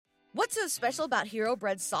What's so special about Hero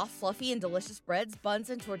Bread's soft, fluffy, and delicious breads, buns,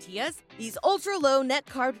 and tortillas? These ultra-low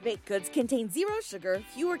net-carb baked goods contain zero sugar,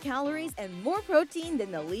 fewer calories, and more protein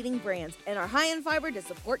than the leading brands, and are high in fiber to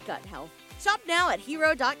support gut health. Shop now at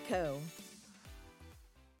Hero.co.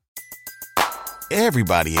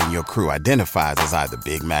 Everybody in your crew identifies as either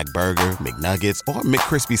Big Mac Burger, McNuggets, or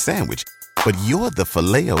McCrispy Sandwich. But you're the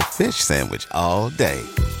Filet-O-Fish Sandwich all day.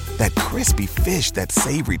 That crispy fish, that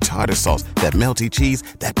savory tartar sauce, that melty cheese,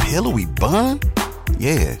 that pillowy bun.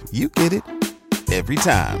 Yeah, you get it. Every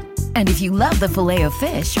time. And if you love the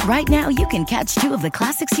Filet-O-Fish, right now you can catch two of the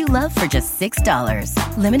classics you love for just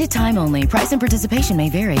 $6. Limited time only. Price and participation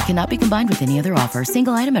may vary. Cannot be combined with any other offer.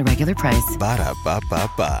 Single item at regular price.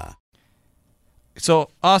 Ba-da-ba-ba-ba.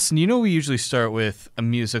 So, Austin, you know we usually start with a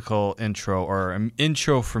musical intro or an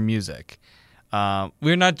intro for music.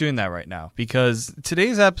 We're not doing that right now because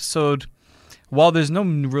today's episode, while there's no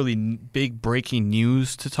really big breaking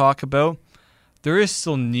news to talk about, there is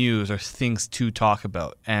still news or things to talk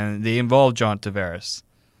about, and they involve John Tavares.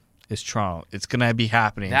 It's Toronto. It's going to be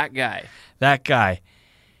happening. That guy.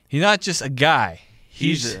 He's not just a guy.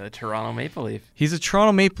 He's a Toronto Maple Leaf. He's a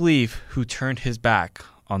Toronto Maple Leaf who turned his back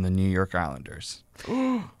on the New York Islanders.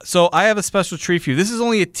 So I have a special treat for you. This is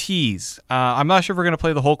only a tease. I'm not sure if we're going to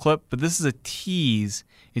play the whole clip, but this is a tease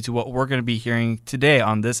into what we're going to be hearing today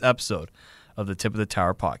on this episode of the Tip of the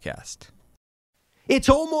Tower podcast. It's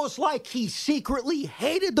almost like he secretly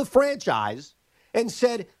hated the franchise and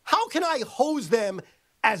said, how can I hose them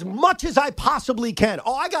as much as I possibly can?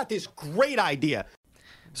 Oh, I got this great idea.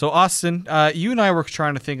 So Austin, you and I were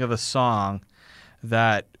trying to think of a song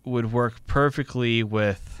that would work perfectly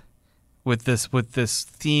with this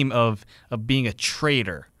theme of being a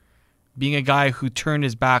traitor, being a guy who turned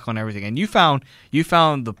his back on everything. And you found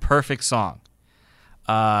the perfect song.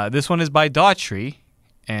 This one is by Daughtry,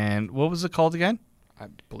 and what was it called again? I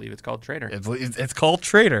believe it's called Traitor. It's called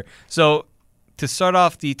Traitor. So to start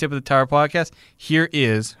off the Tip of the Tower podcast, here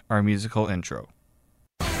is our musical intro.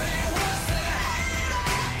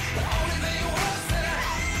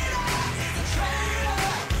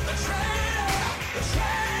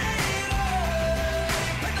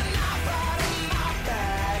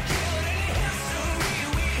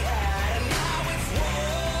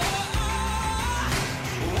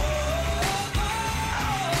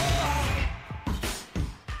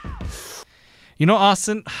 You know,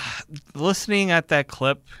 Austin, listening at that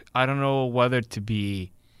clip, I don't know whether to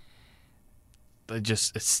be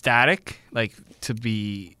just ecstatic, like to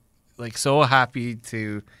be like so happy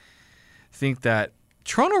to think that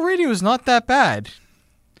Toronto radio is not that bad.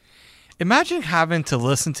 Imagine having to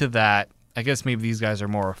listen to that. I guess maybe these guys are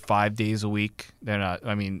more 5 days a week. They're not.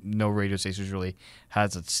 I mean, no radio stations really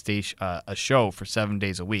has a show for 7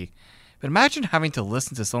 days a week. But imagine having to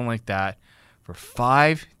listen to something like that for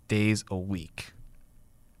 5 days a week.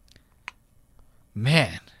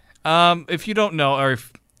 Man, if you don't know, or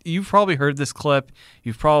if you've probably heard this clip,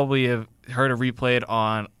 you've probably have heard it replayed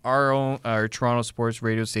on our Toronto sports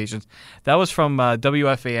radio stations. That was from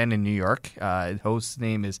WFAN in New York. Host's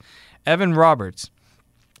name is Evan Roberts.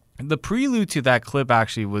 The prelude to that clip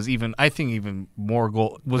actually was even more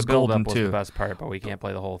golden too. Was the best part, but we can't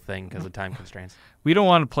play the whole thing because of time constraints. We don't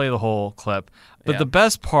want to play the whole clip, but the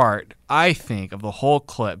best part, I think, of the whole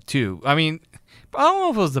clip too. I mean, I don't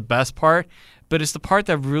know if it was the best part, but it's the part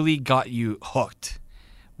that really got you hooked.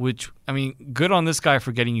 Which, I mean, good on this guy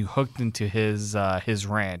for getting you hooked into his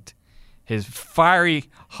rant, his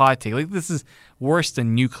fiery hot take. Like, this is worse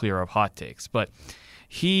than nuclear of hot takes, but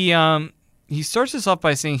he starts this off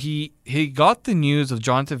by saying he got the news of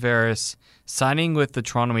John Tavares signing with the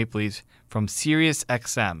Toronto Maple Leafs from Sirius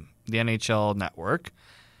XM, the NHL network.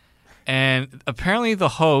 And apparently the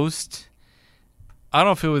host, I don't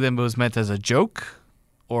know if it was meant as a joke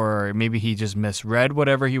or maybe he just misread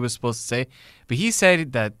whatever he was supposed to say, but he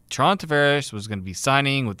said that Toronto Tavares was going to be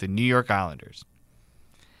signing with the New York Islanders.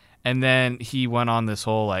 And then he went on this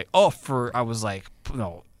whole it sounded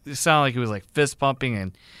like he was like fist pumping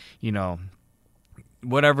and,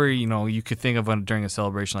 whatever, you could think of during a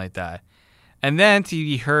celebration like that. And then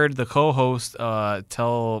he heard the co-host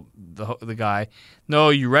tell the guy, no,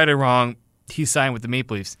 you read it wrong. He signed with the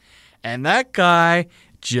Maple Leafs. And that guy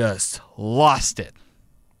just lost it.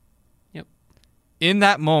 Yep. In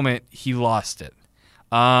that moment, he lost it.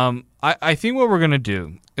 I think what we're going to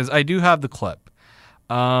do is I do have the clip.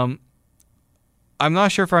 I'm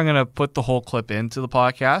not sure if I'm going to put the whole clip into the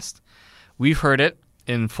podcast. We've heard it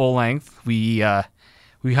in full length. I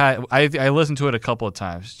listened to it a couple of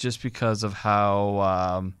times just because of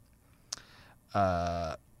how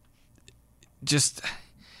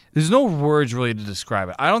there's no words really to describe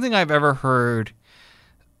it. I don't think I've ever heard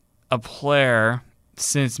a player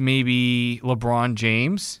since maybe LeBron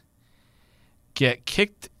James get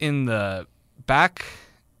kicked in the back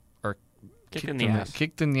or kicked in the ass.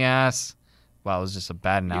 Kicked in the ass. Wow, it was just a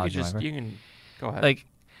bad analogy. You can go ahead. Like,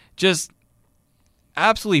 just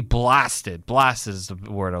absolutely blasted. Blasted is the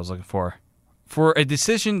word I was looking for a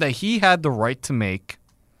decision that he had the right to make,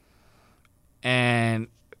 and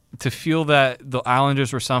to feel that the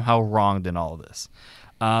Islanders were somehow wronged in all of this.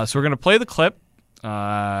 So we're going to play the clip.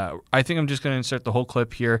 I think I'm just going to insert the whole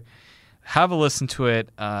clip here. Have a listen to it.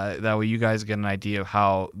 That way you guys get an idea of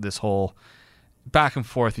how this whole back and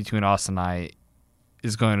forth between us and I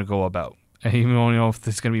is going to go about. And even though I don't know if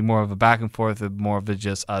it's going to be more of a back and forth or more of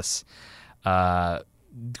just us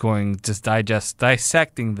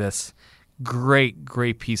dissecting this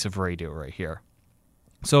great piece of radio right here.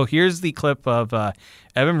 So here's the clip of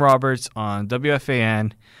Evan Roberts on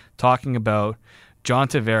WFAN talking about John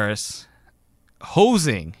Tavares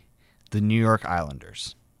hosing the New York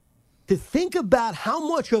Islanders. To think about how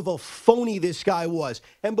much of a phony this guy was.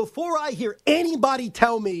 And before I hear anybody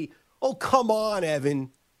tell me, oh, come on,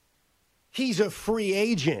 Evan, he's a free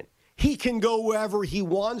agent. He can go wherever he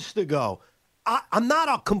wants to go. I'm not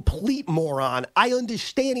a complete moron. I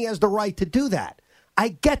understand he has the right to do that. I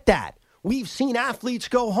get that. We've seen athletes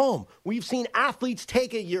go home. We've seen athletes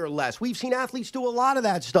take a year less. We've seen athletes do a lot of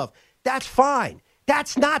that stuff. That's fine.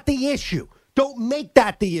 That's not the issue. Don't make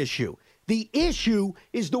that the issue. The issue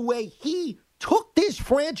is the way he took this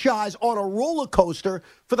franchise on a roller coaster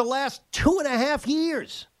for the last 2.5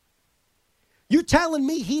 years. You telling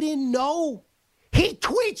me he didn't know? He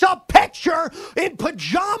tweets a picture in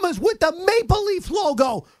pajamas with the Maple Leaf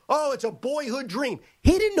logo. Oh, it's a boyhood dream.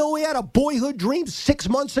 He didn't know he had a boyhood dream 6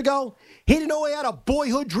 months ago. He didn't know he had a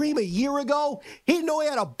boyhood dream a year ago. He didn't know he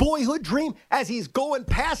had a boyhood dream as he's going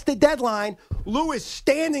past the deadline. Lou is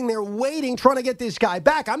standing there waiting, trying to get this guy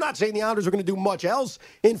back. I'm not saying the Islanders are going to do much else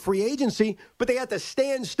in free agency, but they had to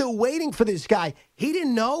stand still waiting for this guy. He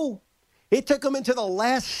didn't know. It took him into the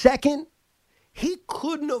last second. He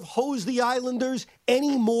couldn't have hosed the Islanders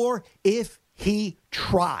anymore if he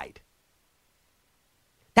tried.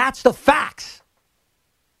 That's the facts.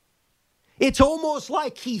 It's almost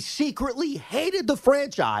like he secretly hated the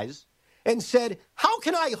franchise and said, how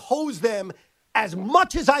can I hose them as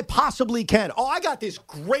much as I possibly can? Oh, I got this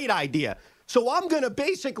great idea. So I'm going to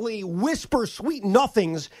basically whisper sweet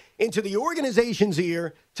nothings into the organization's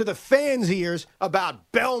ear, to the fans' ears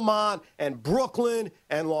about Belmont and Brooklyn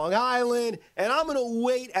and Long Island, and I'm going to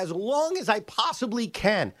wait as long as I possibly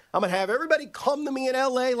can. I'm going to have everybody come to me in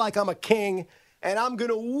L.A. like I'm a king, and I'm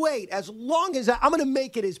going to wait as long as I'm going to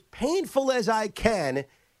make it as painful as I can,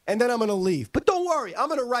 and then I'm going to leave. But don't worry, I'm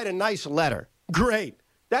going to write a nice letter. Great.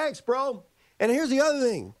 Thanks, bro. And here's the other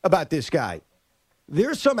thing about this guy.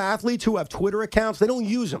 There's some athletes who have Twitter accounts. They don't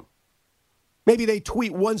use them. Maybe they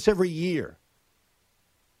tweet once every year.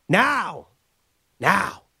 Now,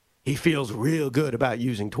 he feels real good about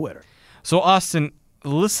using Twitter. So, Austin,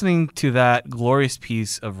 listening to that glorious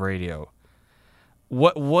piece of radio,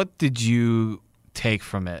 what did you take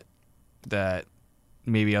from it that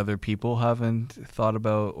maybe other people haven't thought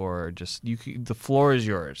about, or just the floor is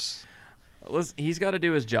yours? Listen, he's got to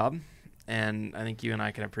do his job. And I think you and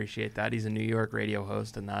I can appreciate that. He's a New York radio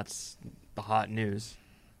host, and that's the hot news.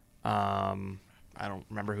 I don't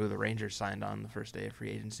remember who the Rangers signed on the first day of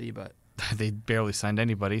free agency, but they barely signed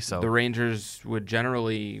anybody. So the Rangers would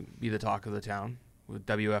generally be the talk of the town with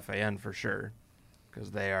WFAN for sure,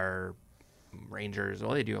 because they are Rangers.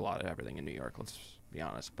 Well, they do a lot of everything in New York, let's be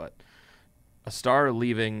honest. But a star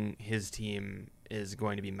leaving his team is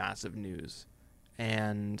going to be massive news.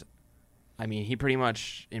 And I mean, he pretty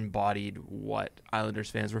much embodied what Islanders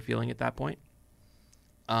fans were feeling at that point.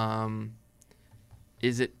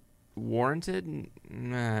 Is it warranted?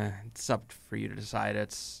 Nah, it's up for you to decide.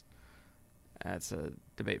 That's a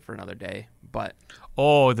debate for another day. But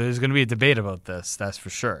there's going to be a debate about this. That's for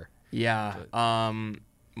sure. Yeah.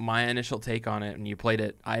 My initial take on it, when you played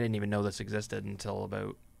it, I didn't even know this existed until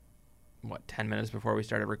about 10 minutes before we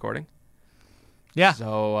started recording. Yeah.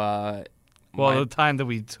 So. The time that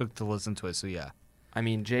we took to listen to it, so yeah. I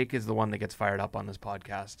mean, Jake is the one that gets fired up on this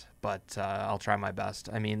podcast, but I'll try my best.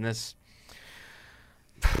 I mean, it's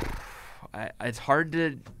hard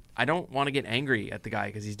to... I don't want to get angry at the guy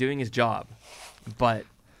because he's doing his job, but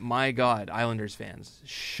my God, Islanders fans,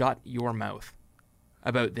 shut your mouth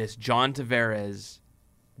about this. John Tavares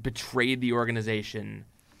betrayed the organization,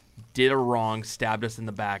 did a wrong, stabbed us in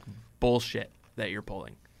the back. Bullshit that you're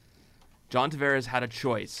pulling. John Tavares had a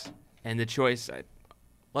choice. And the choice,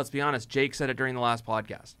 let's be honest, Jake said it during the last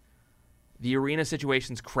podcast. The arena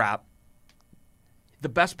situation's crap. The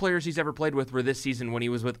best players he's ever played with were this season when he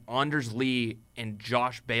was with Anders Lee and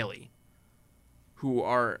Josh Bailey, who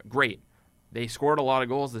are great. They scored a lot of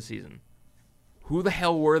goals this season. Who the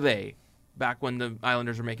hell were they back when the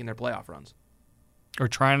Islanders were making their playoff runs? Or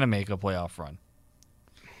trying to make a playoff run.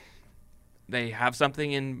 They have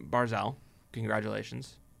something in Barzal.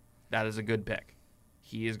 Congratulations. That is a good pick.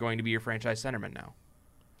 He is going to be your franchise centerman now.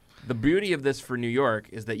 The beauty of this for New York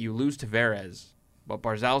is that you lose Tavares, but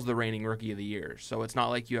Barzal's the reigning Rookie of the Year, so it's not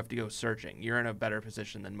like you have to go searching. You're in a better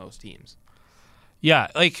position than most teams. Yeah,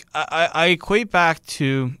 like I equate back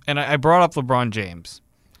to, and I brought up LeBron James.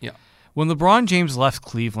 Yeah. When LeBron James left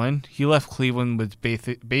Cleveland, he left Cleveland with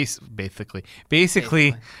basically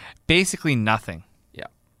nothing. Yeah.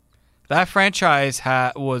 That franchise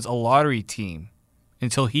was a lottery team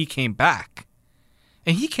until he came back.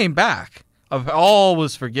 And he came back. All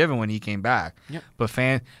was forgiven when he came back. Yep. But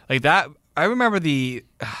like that, I remember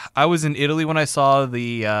I was in Italy when I saw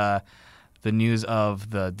the news of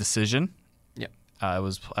the decision. Yep. It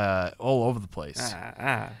was all over the place.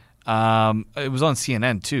 It was on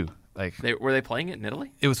CNN too. Like, were they playing it in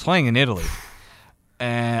Italy? It was playing in Italy.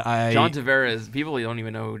 And John Tavares, people don't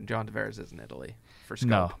even know who John Tavares is in Italy. For scope.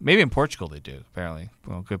 No, maybe in Portugal they do, apparently.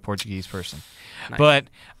 Well, good Portuguese person. Nice. But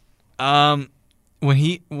when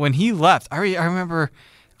he left, I remember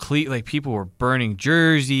like people were burning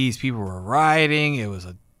jerseys, people were rioting. It was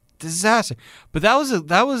a disaster. But that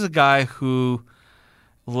was a guy who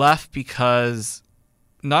left because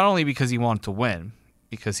not only because he wanted to win,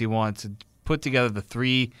 because he wanted to put together the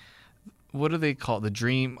three. What do they call it? The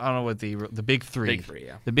dream? I don't know what the big three. Big three,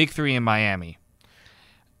 yeah. The big three in Miami.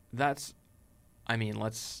 Let's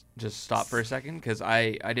just stop for a second because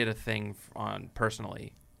I did a thing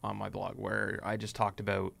personally on my blog where I just talked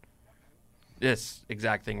about this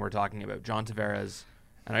exact thing we're talking about, John Tavares,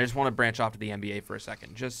 and I just want to branch off to the NBA for a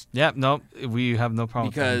second. We have no problem.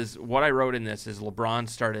 Because what I wrote in this is LeBron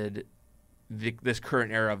started this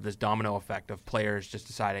current era of this domino effect of players just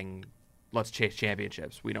deciding, let's chase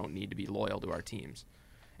championships. We don't need to be loyal to our teams.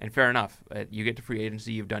 And fair enough. You get to free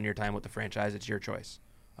agency. You've done your time with the franchise. It's your choice.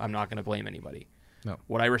 I'm not going to blame anybody. No.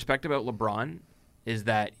 What I respect about LeBron is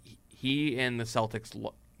that he and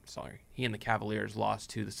the Cavaliers lost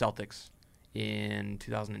to the Celtics in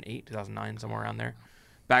 2008, 2009, somewhere around there.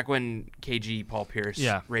 Back when KG, Paul Pierce,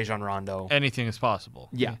 Rajon Rondo. Anything is possible.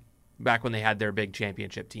 Yeah. Back when they had their big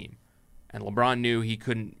championship team. And LeBron knew he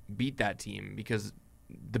couldn't beat that team because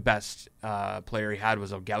the best player he had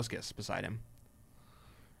was Ilgauskas beside him.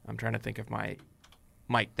 I'm trying to think of my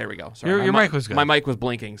mic. There we go. Sorry, your mic was good. My mic was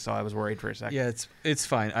blinking, so I was worried for a second. Yeah, it's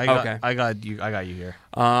fine. I got you here.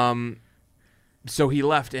 So he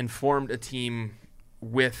left and formed a team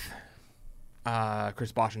with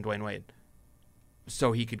Chris Bosh and Dwayne Wade,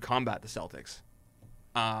 so he could combat the Celtics.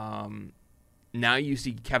 Now you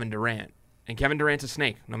see Kevin Durant, and Kevin Durant's a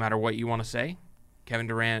snake. No matter what you want to say, Kevin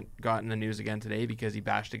Durant got in the news again today because he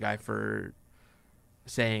bashed a guy for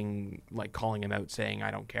calling him out, saying,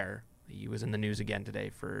 "I don't care." He was in the news again today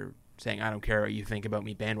for saying, "I don't care what you think about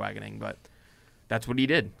me bandwagoning," but that's what he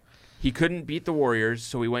did. He couldn't beat the Warriors,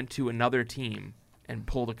 so he went to another team and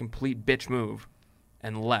pulled a complete bitch move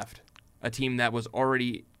and left. A team that was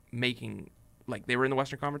already they were in the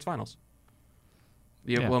Western Conference Finals.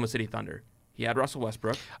 The Oklahoma City Thunder. He had Russell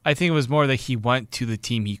Westbrook. I think it was more that he went to the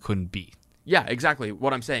team he couldn't beat. Yeah, exactly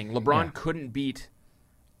what I'm saying. LeBron couldn't beat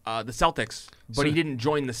the Celtics, but he didn't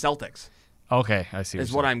join the Celtics. Okay, I see.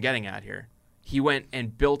 Is what I'm getting at here. He went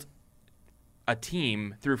and built a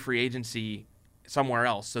team through free agency somewhere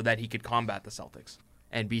else so that he could combat the Celtics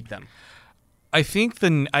and beat them. I think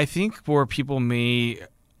where people may,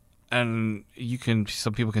 and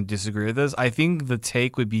some people can disagree with this. I think the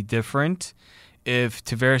take would be different if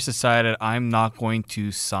Tavares decided, I'm not going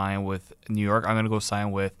to sign with New York. I'm going to go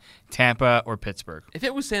sign with Tampa or Pittsburgh. If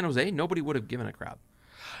it was San Jose, nobody would have given a crap.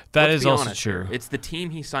 That is also true. It's the team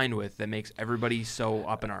he signed with that makes everybody so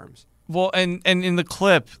up in arms. Well, and in the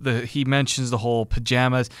clip, he mentions the whole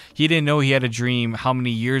pajamas. He didn't know he had a dream how many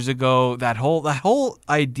years ago. That whole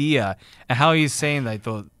idea, and how he's saying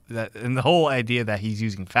and the whole idea that he's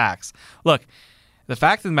using facts. Look, the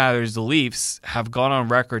fact of the matter is the Leafs have gone on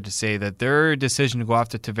record to say that their decision to go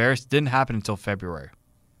after Tavares didn't happen until February.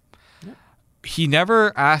 Yep. He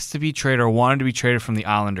never asked to be traded or wanted to be traded from the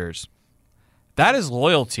Islanders. That is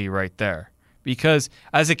loyalty right there. Because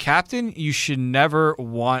as a captain, you should never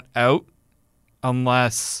want out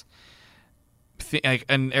unless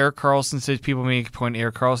an Erik Karlsson, people make point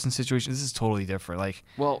Erik Karlsson situation. This is totally different.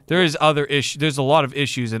 There's other issues. There's a lot of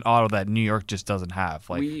issues in Ottawa that New York just doesn't have.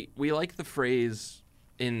 We like the phrase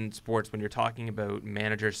in sports when you're talking about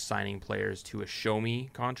managers signing players to a show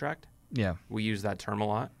me contract. Yeah. We use that term a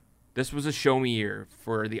lot. This was a show-me year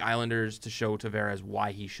for the Islanders to show Tavares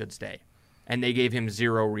why he should stay. And they gave him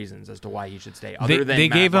zero reasons as to why he should stay, other than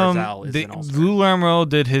Matt Barzal is an all-star. Lou Lamoriello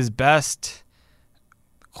did his best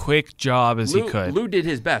quick job as he could. Lou did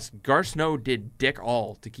his best. Gar Snow did dick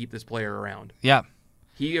all to keep this player around. Yeah.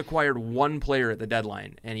 He acquired one player at the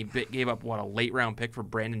deadline, and he gave up, a late-round pick for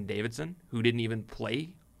Brandon Davidson, who didn't even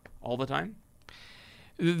play all the time?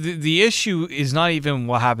 The issue is not even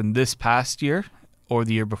what happened this past year or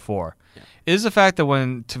the year before. Yeah. It is the fact that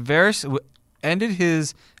when Tavares ended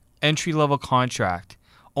his entry-level contract,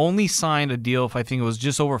 only signed a deal if I think it was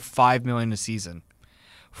just over $5 million a season.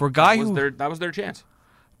 For a guy that was their chance.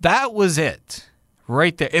 That was it.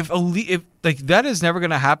 Right there. If like that is never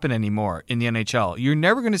going to happen anymore in the NHL. You're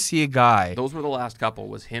never going to see a guy. Those were the last couple.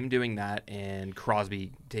 Was him doing that and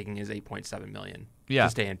Crosby taking his $8.7 million to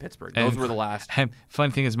stay in Pittsburgh. Those were the last. And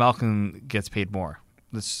funny thing is, Malkin gets paid more.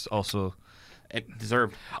 This also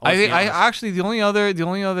deserved. I actually the only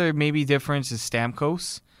other maybe difference is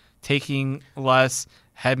Stamkos taking less,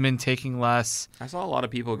 Hedman taking less. I saw a lot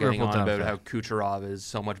of people getting on about how Kucherov is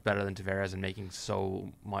so much better than Tavares and making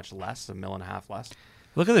so much less, $1.5 million less.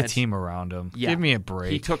 Look at the team around him. Yeah, give me a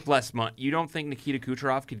break. He took less money. You don't think Nikita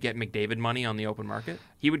Kucherov could get McDavid money on the open market?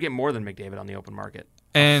 He would get more than McDavid on the open market.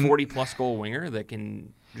 And 40-plus goal winger that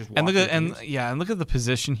can just walk look at the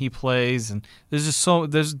position he plays, and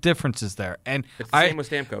there's differences there. And it's the same with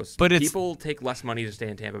Stamkos. But people take less money to stay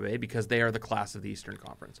in Tampa Bay because they are the class of the Eastern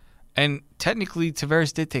Conference. And technically,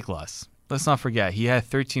 Tavares did take less. Let's not forget he had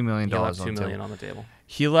 $13 million. He left $2 million on the table.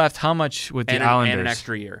 He left how much with the Islanders? And an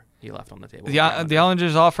extra year he left on the table. The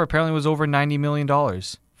Islanders' offer apparently was over $90 million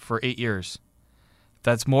for 8 years.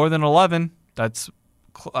 That's more than 11. That's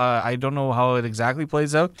I don't know how it exactly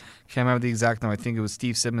plays out. Can't remember the exact number. I think it was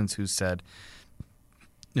Steve Simmons who said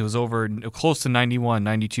it was close to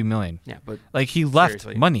 92 million. Yeah, but like he left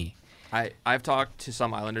money. I've talked to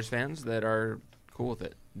some Islanders fans that are cool with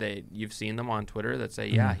it. You've seen them on Twitter that say,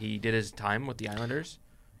 he did his time with the Islanders.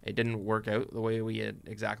 It didn't work out the way we had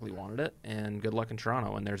exactly wanted it, and good luck in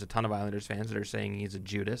Toronto. And there's a ton of Islanders fans that are saying he's a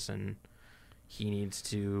Judas and he needs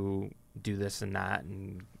to do this and that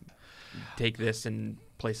and take this and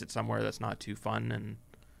place it somewhere that's not too fun. And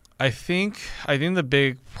I think the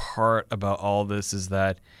big part about all this is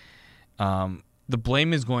that the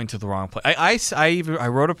blame is going to the wrong place. I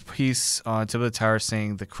wrote a piece on Tip of the Tower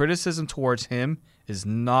saying the criticism towards him is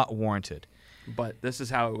not warranted. But this is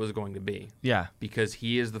how it was going to be. Yeah. Because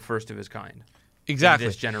he is the first of his kind. Exactly. In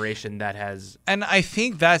this generation that has... And I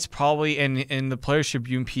think that's probably in the Players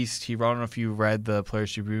Tribune piece. I don't know if you read the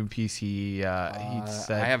Players Tribune piece. He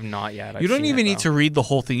said... I have not yet. You don't even need to read the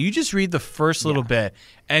whole thing. You just read the first little bit.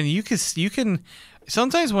 And you can...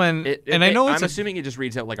 Sometimes when... I'm assuming it just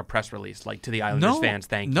reads out like a press release, like to the Islanders fans,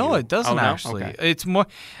 thank you. No, it doesn't actually. Okay. It's more...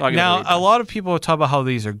 Now, a lot of people talk about how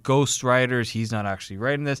these are ghost writers. He's not actually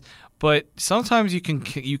writing this. But sometimes you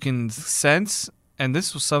can sense... And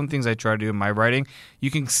this was some things I try to do in my writing.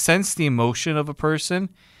 You can sense the emotion of a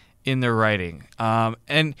person in their writing.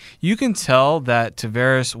 And you can tell that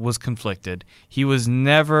Tavares was conflicted. He was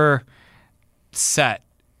never set.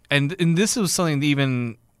 And this was something that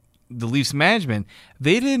even the Leafs management,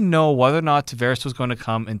 they didn't know whether or not Tavares was going to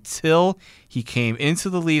come until he came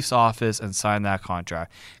into the Leafs office and signed that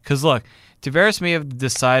contract. Because look, Tavares may have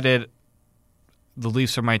decided the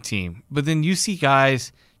Leafs are my team. But then you see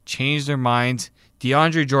guys change their minds.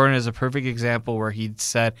 DeAndre Jordan is a perfect example where he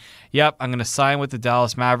said, yep, I'm going to sign with the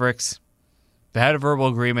Dallas Mavericks. They had a verbal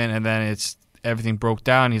agreement, and then everything broke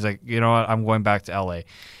down. He's like, you know what, I'm going back to L.A.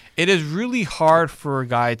 It is really hard for a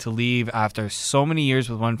guy to leave after so many years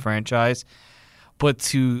with one franchise, but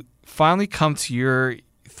to finally come to your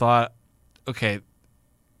thought, okay,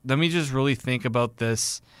 let me just really think about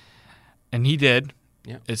this. And he did.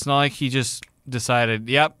 Yeah. It's not like he just decided,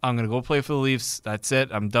 yep, I'm going to go play for the Leafs. That's it.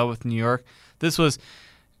 I'm done with New York. This was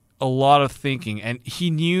a lot of thinking, and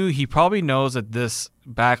he probably knows that this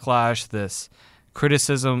backlash, this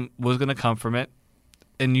criticism was going to come from it,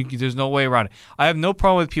 and there's no way around it. I have no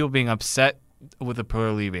problem with people being upset with a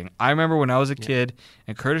player leaving. I remember when I was a kid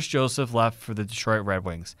and Curtis Joseph left for the Detroit Red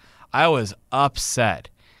Wings. I was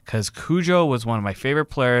upset because Cujo was one of my favorite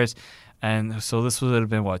players, and so this would have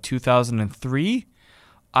been, 2003?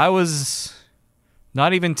 I was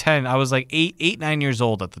not even 10. I was like 9 years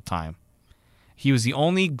old at the time. He was the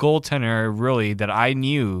only goaltender, really, that I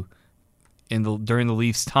knew during the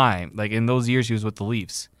Leafs' time. Like, in those years he was with the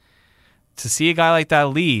Leafs. To see a guy like that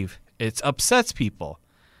leave, it upsets people.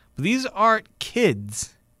 But these aren't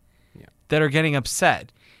kids that are getting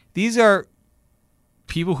upset. These are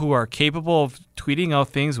people who are capable of tweeting out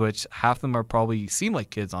things, which half of them are probably seem like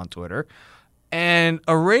kids on Twitter, and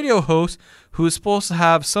a radio host who is supposed to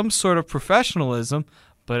have some sort of professionalism,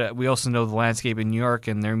 but we also know the landscape in New York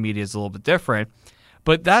and their media is a little bit different.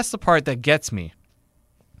 But that's the part that gets me.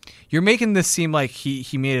 You're making this seem like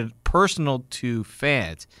he made it personal to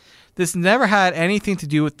fans. This never had anything to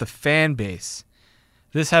do with the fan base.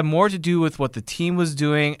 This had more to do with what the team was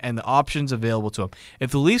doing and the options available to him.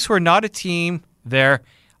 If the Leafs were not a team there,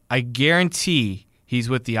 I guarantee he's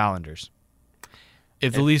with the Islanders.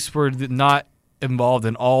 If the Leafs were not involved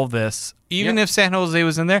in all this, even if San Jose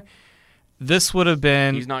was in there, this would have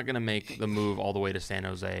been... He's not going to make the move all the way to San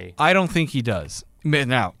Jose. I don't think he does.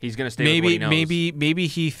 Now, he's going to stay with what he knows. Maybe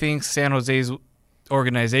he thinks San Jose's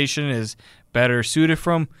organization is better suited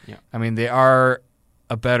for him. Yeah. I mean, they are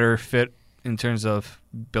a better fit in terms of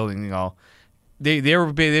building all. They've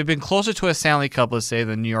been closer to a Stanley Cup, let's say,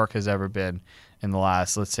 than New York has ever been in the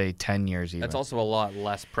last, let's say, 10 years even. That's also a lot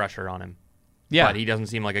less pressure on him. Yeah. But he doesn't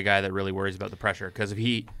seem like a guy that really worries about the pressure, because if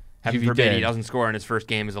he, heaven forbid, he doesn't score in his first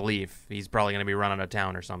game as a Leaf, he's probably going to be run out of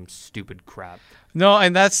town or some stupid crap. No,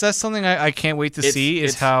 and that's something I can't wait to see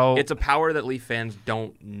is how... It's a power that Leaf fans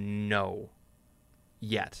don't know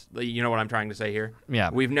yet. You know what I'm trying to say here? Yeah.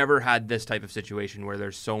 We've never had this type of situation where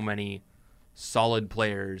there's so many solid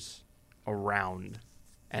players around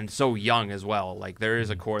and so young as well. Like, there is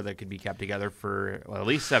a core that could be kept together for at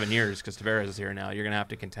least 7 years, because Tavares is here now. You're going to have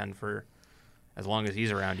to contend for as long as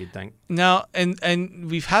he's around, you'd think. No, and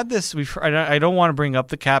we've had this. I don't want to bring up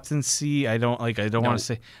the captaincy. I don't want to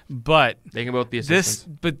say, but they can both be assistants.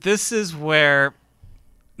 This is where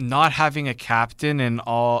not having a captain in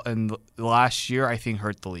the last year, I think,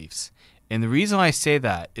 hurt the Leafs. And the reason I say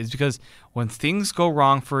that is because when things go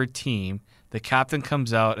wrong for a team, the captain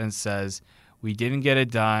comes out and says, "We didn't get it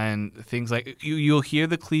done." Things like you'll hear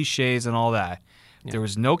the cliches and all that. Yeah. There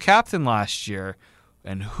was no captain last year.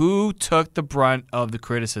 And who took the brunt of the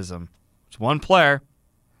criticism? It's one player.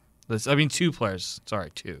 Two players. Sorry,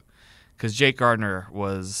 two. Because Jake Gardiner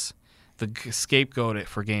was the scapegoat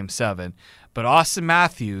for Game 7. But Austin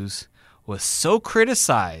Matthews was so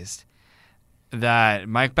criticized that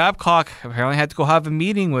Mike Babcock apparently had to go have a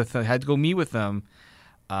meeting with him, had to go meet with them.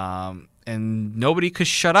 And nobody could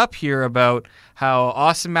shut up here about how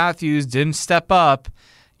Austin Matthews didn't step up,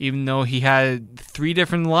 even though he had 3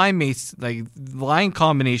 different line mates, like line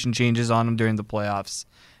combination changes on him during the playoffs.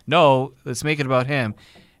 No, let's make it about him.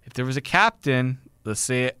 If there was a captain, let's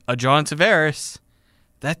say a John Tavares,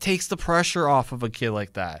 that takes the pressure off of a kid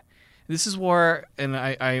like that. This is where, and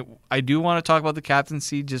I do want to talk about the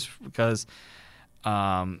captaincy just because,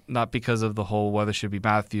 not because of the whole whether it should be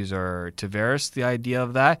Matthews or Tavares, the idea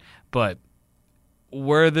of that, but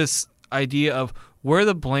where this idea of where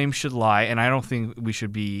the blame should lie, and I don't think we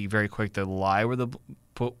should be very quick to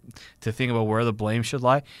think about where the blame should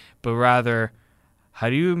lie, but rather,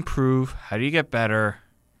 how do you improve? How do you get better?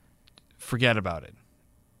 Forget about it.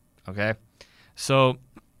 Okay? So,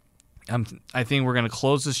 I think we're going to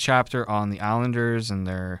close this chapter on the Islanders and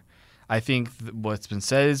their... I think what's been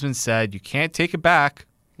said has been said. You can't take it back.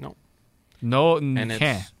 No, you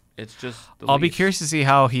can't. It's just I'll be curious to see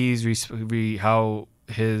how how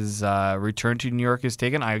his return to New York is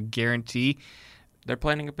taken. I guarantee they're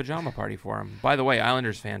planning a pajama party for him. By the way,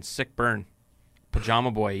 Islanders fans, sick burn.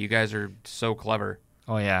 Pajama boy, you guys are so clever.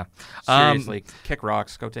 Oh, yeah. Seriously, kick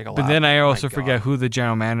rocks, go take a lap. But then I also forget who the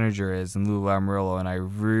general manager is in Lou Lamoriello, and I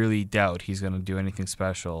really doubt he's going to do anything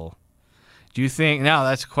special. Do you think... Now,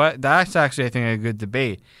 that's actually, I think, a good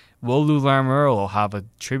debate. Will Lou Lamoriello have a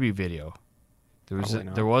tribute video?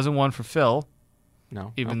 There wasn't one for Phil.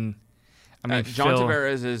 No. Even... I mean, John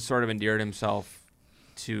Tavares has sort of endeared himself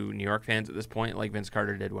to New York fans at this point, like Vince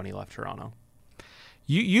Carter did when he left Toronto.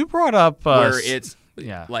 You brought up... where it's...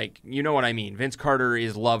 Yeah. Like, you know what I mean. Vince Carter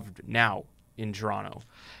is loved now in Toronto.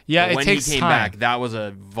 Yeah, but it when takes he came time. back, that was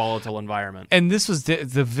a volatile environment. And this was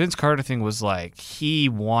the Vince Carter thing was like, he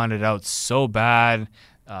wanted out so bad.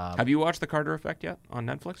 Have you watched The Carter Effect yet on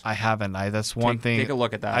Netflix? I haven't. That's one thing. Take a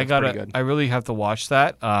look at that. Pretty good. I really have to watch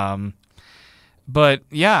that. But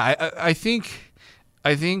yeah, I think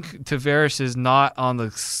Tavares is not on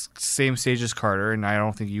the same stage as Carter, and I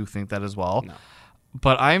don't think you think that as well. No.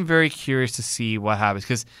 But I'm very curious to see what happens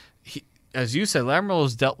because, as you said,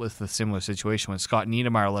 Lamoriello's dealt with a similar situation when Scott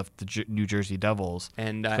Niedermayer left the New Jersey Devils.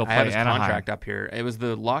 And I have his contract up here. It was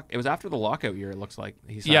It was after the lockout year. It looks like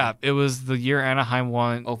he signed. Yeah, it was the year Anaheim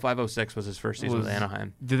won. 05-06 was his first season with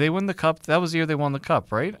Anaheim. Did they win the cup? That was the year they won the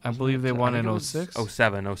cup, right? I believe they won in 06.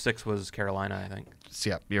 07. 06 was Carolina, I think.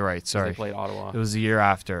 Yeah, you're right. Sorry. They played Ottawa. It was the year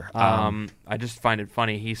after. I just find it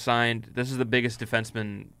funny. He signed. This is the biggest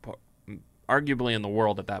defenseman arguably in the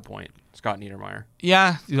world at that point, Scott Niedermayer.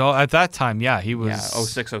 Yeah, at that time, he was. Yeah,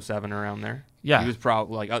 06, 07 around there. Yeah. He was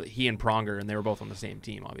probably he and Pronger, and they were both on the same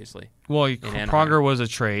team, obviously. Well, Pronger was a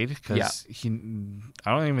trade because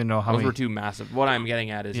I don't even know how Those many. were two massive. What I'm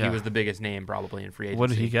getting at is he was the biggest name probably in free agency. What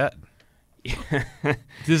did he get?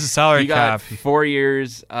 This is salary cap. 4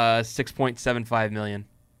 years, $6.75 million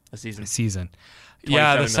a season.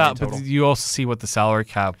 Yeah, but you also see what the salary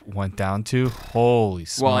cap went down to. Holy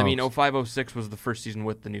smokes. Well, I mean, 05-06 was the first season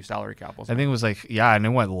with the new salary cap. I think it was and it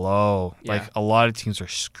went low. Yeah. Like a lot of teams are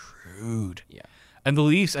screwed. Yeah. And the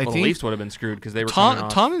Leafs, I think the Leafs would have been screwed because they were Tom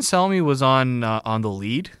Anselmi was on the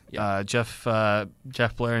lead. Yeah. Jeff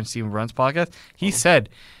Blair and Steven Brunn's podcast. He said,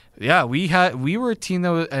 we were a team that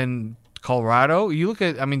was in Colorado. You look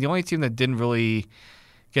at, the only team that didn't really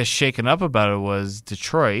get shaken up about it was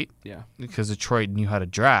Detroit. Yeah. Because Detroit knew how to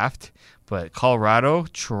draft. But Colorado,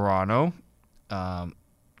 Toronto,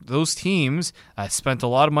 those teams spent a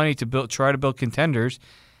lot of money to try to build contenders,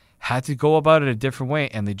 had to go about it a different way,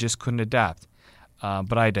 and they just couldn't adapt.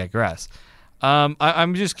 But I digress.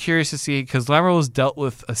 I'm just curious to see, because Lamorielle's dealt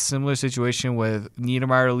with a similar situation with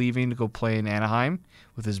Niedermayer leaving to go play in Anaheim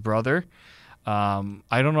with his brother.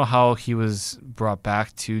 I don't know how he was brought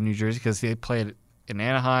back to New Jersey because they played in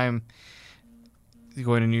Anaheim.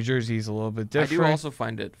 Going to New Jersey is a little bit different. I do also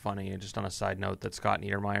find it funny, just on a side note, that Scott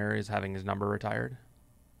Niedermayer is having his number retired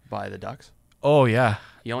by the Ducks. Oh, yeah.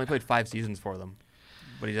 He only played 5 seasons for them,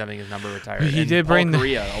 but he's having his number retired. He did Paul bring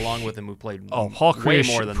Kariya along with him, who played way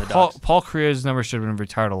more than the Ducks. Paul Kariya's number should have been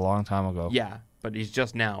retired a long time ago. Yeah, but he's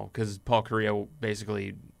just now because Paul Kariya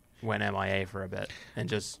basically went MIA for a bit and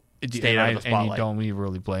just stayed out of the spotlight. And you don't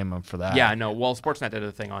really blame him for that. Yeah, no. Well, Sportsnet did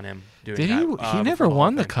a thing on him doing did that. He never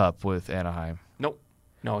won the Cup with Anaheim. Nope.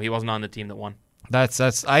 No, he wasn't on the team that won. That's.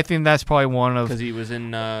 I think that's probably one of because he was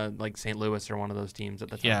in St. Louis or one of those teams at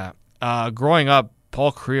the time. Yeah. Growing up,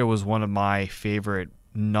 Paul Kariya was one of my favorite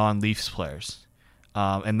non-Leafs players,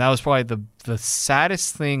 and that was probably the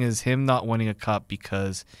saddest thing is him not winning a cup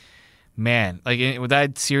because, man, with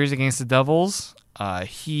that series against the Devils,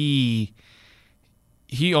 he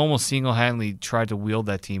almost single-handedly tried to wield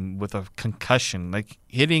that team with a concussion,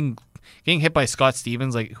 getting hit by Scott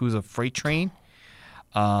Stevens, who's a freight train.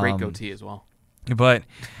 Great goatee as well. But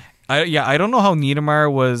I don't know how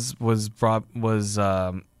Niedermayer was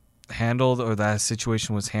handled or that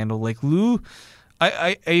situation was handled. Lou,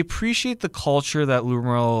 I appreciate the culture that Lou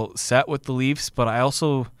Lamorielle set with the Leafs, but I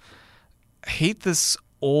also hate this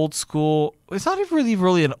old school. It's not even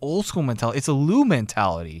really an old school mentality. It's a Lou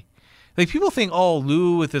mentality. People think,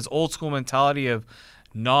 Lou with his old school mentality of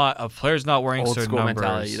players not wearing old certain school numbers.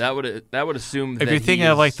 Mentality. That would assume if you're thinking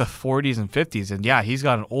of the 40s and 50s, and he's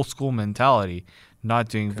got an old school mentality, not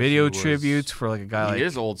doing video tributes for a guy he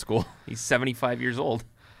is old school. He's 75 years old.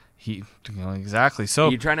 Exactly. So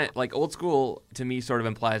you're trying to old school to me sort of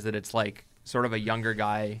implies that it's sort of a younger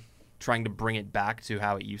guy trying to bring it back to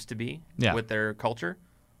how it used to be with their culture.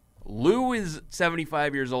 Lou is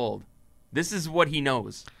 75 years old. This is what he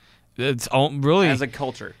knows. It's really as a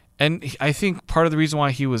culture. And I think part of the reason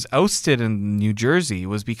why he was ousted in New Jersey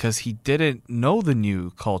was because he didn't know the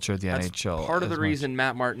new culture of the NHL. Part of the reason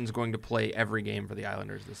Matt Martin's going to play every game for the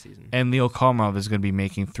Islanders this season. And Leo Komarov is going to be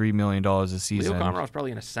making $3 million a season. Leo Komarov's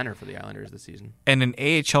probably in a center for the Islanders this season. And an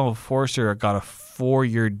AHL enforcer got a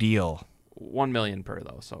 4-year deal. $1 million per,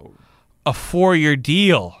 though. So a 4-year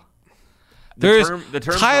deal. The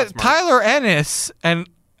term Tyler Ennis and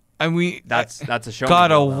we that's a show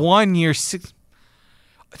got a 1-year 6.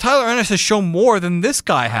 Tyler Ennis has shown more than this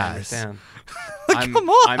guy has. I understand. Come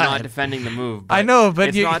on. I'm not defending the move. But I know, but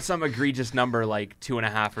it's not some egregious number like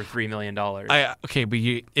 $2.5 or $3 million. Okay, but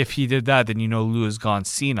if he did that, then Lou has gone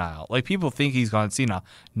senile. People think he's gone senile.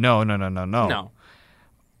 No. No.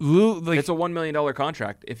 Lou, it's a $1 million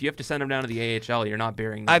contract. If you have to send him down to the AHL, you're not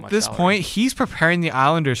bearing that at much this salary. point. He's preparing the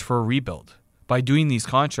Islanders for a rebuild by doing these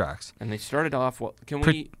contracts. And they started off. Well,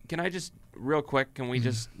 can I just real quick? Can we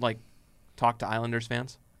just talk to Islanders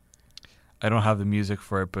fans? I don't have the music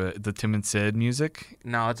for it, but the Tim and Sid music.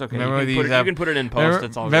 No, it's okay. Remember you can put it in post.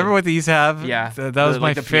 It's all remember good. what these have? Yeah. That was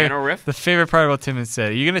my piano riff? The favorite part about Tim and Sid.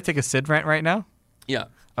 Are you going to take a Sid rant right now? Yeah.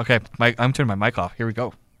 Okay, I'm turning my mic off. Here we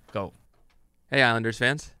go. Go. Hey, Islanders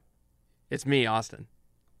fans. It's me, Austin.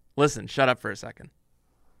 Listen, shut up for a second.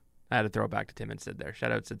 I had to throw it back to Tim and Sid there.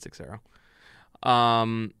 Shout out Sid Sixero.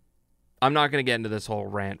 I'm not going to get into this whole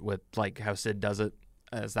rant with how Sid does it,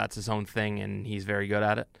 as that's his own thing and he's very good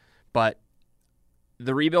at it. But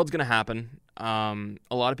the rebuild's going to happen. A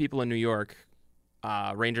lot of people in New York,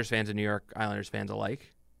 Rangers fans in New York, Islanders fans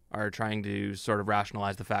alike, are trying to sort of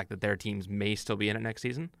rationalize the fact that their teams may still be in it next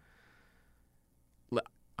season.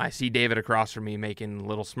 I see David across from me making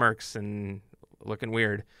little smirks and looking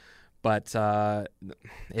weird. But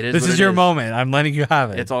it is. This is your moment. I'm letting you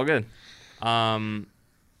have it. It's all good.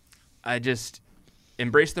 I just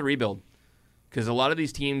embrace the rebuild because a lot of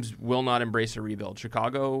these teams will not embrace a rebuild.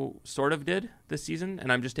 Chicago sort of did this season,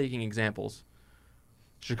 and I'm just taking examples.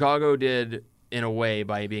 Chicago did in a way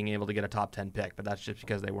by being able to get a top 10 pick, but that's just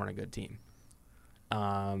because they weren't a good team.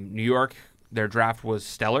 New York, their draft was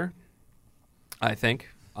stellar, I think.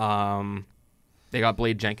 They got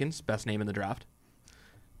Blade Jenkins, best name in the draft,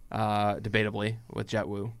 debatably, with Jet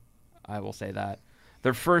Wu. I will say that.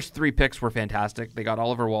 Their first 3 picks were fantastic. They got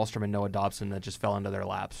Oliver Wahlstrom and Noah Dobson that just fell into their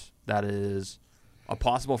laps. That is a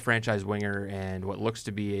possible franchise winger and what looks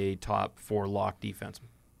to be a top 4 lock defenseman.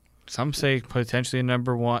 Some say potentially a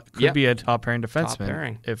number 1 could be a top pairing defenseman top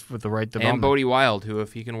pairing. If with the right development. And Bodie Wild, who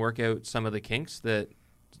if he can work out some of the kinks that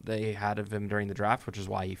they had of him during the draft, which is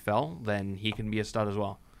why he fell, then he can be a stud as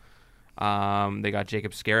well. They got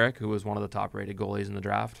Jacob Skarek, who was one of the top-rated goalies in the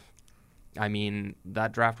draft. I mean,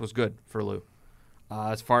 that draft was good for Lou.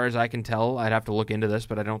 As far as I can tell, I'd have to look into this,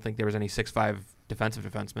 but I don't think there was any 6'5" defensive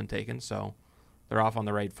defenseman taken, so they're off on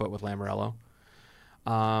the right foot with Lamoriello.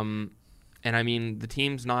 And I mean, the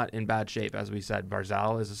team's not in bad shape, as we said.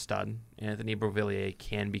 Barzal is a stud. Anthony Beauvillier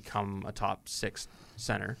can become a top 6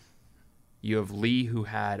 center. You have Lee, who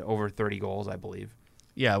had over 30 goals, I believe.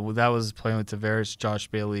 Yeah, well, that was playing with Tavares, Josh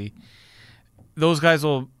Bailey. Those guys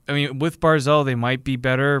will, I mean, with Barzal, they might be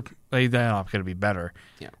better. They're not going to be better.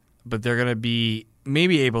 Yeah. But they're going to be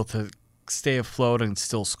maybe able to stay afloat and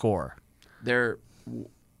still score. There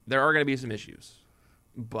are going to be some issues,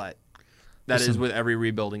 but that is with every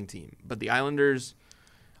rebuilding team. But the Islanders,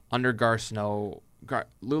 under Gar Snow,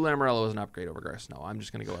 Lou Lamoriello is an upgrade over Gar Snow. I'm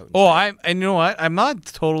just going to go out and and you know what? I'm not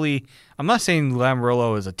saying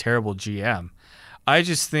Lamoriello is a terrible GM. I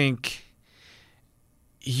just think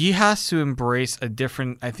he has to embrace a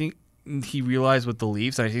different, I think he realized with the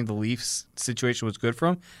Leafs, I think the Leafs situation was good for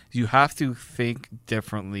him. You have to think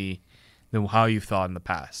differently than how you thought in the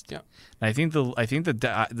past. Yeah. And I think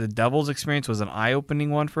the Devils experience was an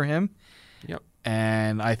eye-opening one for him. Yep.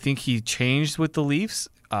 And I think he changed with the Leafs.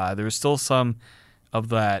 There was still some of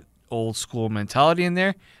that old school mentality in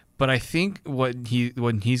there, but I think what he's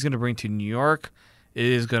going to bring to New York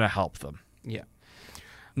is going to help them. Yeah.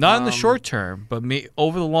 Not in the short term, but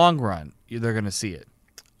over the long run, they're going to see it.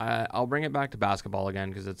 I'll bring it back to basketball again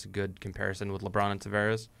because it's a good comparison with LeBron and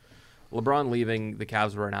Tavares. LeBron leaving, the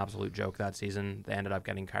Cavs were an absolute joke that season. They ended up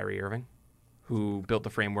getting Kyrie Irving, who built the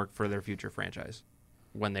framework for their future franchise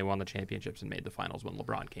when they won the championships and made the finals when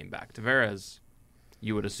LeBron came back. Tavares,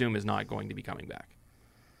 you would assume, is not going to be coming back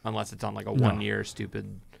unless it's on like a 1 year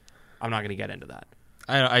stupid. I'm not going to get into that.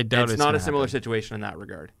 I doubt it's not a similar situation in that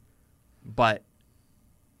regard. But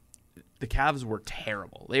the Cavs were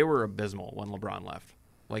terrible. They were abysmal when LeBron left.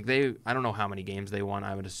 Like I don't know how many games they won.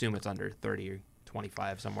 I would assume it's under 30 or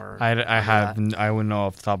 25 somewhere. I wouldn't know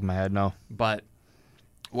off the top of my head, no. But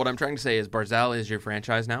what I'm trying to say is Barzal is your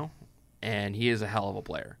franchise now, and he is a hell of a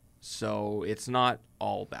player. So it's not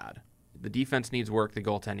all bad. The defense needs work. The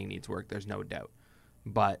goaltending needs work. There's no doubt.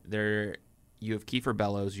 But you have Kiefer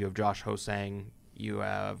Bellows. You have Josh Hosang. You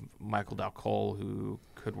have Michael Dal Cole, who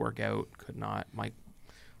could work out, could not.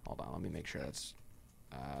 Hold on, let me make sure that's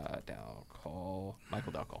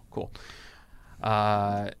Michael Dal Cole. Cool.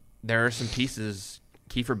 There are some pieces.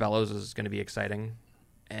 Kiefer Bellows is going to be exciting.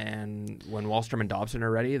 And when Wahlstrom and Dobson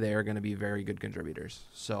are ready, they are going to be very good contributors.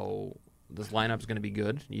 So this lineup is going to be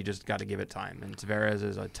good. You just got to give it time. And Tavares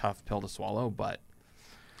is a tough pill to swallow, but...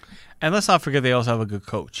 And let's not forget they also have a good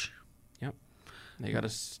coach. Yep. They got a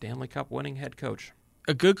Stanley Cup winning head coach.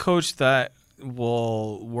 A good coach that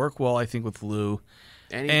will work well, I think, with Lou.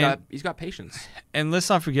 And he's got patience. And let's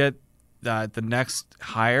not forget that the next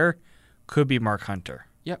hire could be Mark Hunter.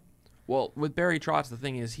 Yep. Well, with Barry Trotz, the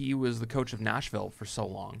thing is he was the coach of Nashville for so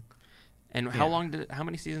long. And how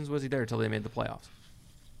many seasons was he there until they made the playoffs?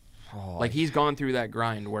 Like he's gone through that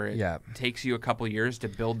grind where it takes you a couple years to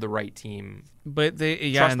build the right team. But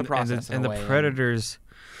trust the process. And the Predators.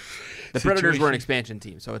 The Predators were an expansion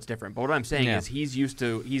team, so it's different. But what I'm saying is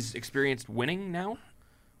he's experienced winning now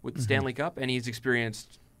with the Stanley Cup, and he's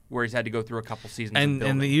experienced where he's had to go through a couple seasons.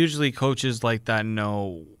 And usually coaches like that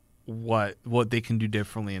know what they can do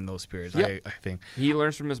differently in those periods. Yep. I think he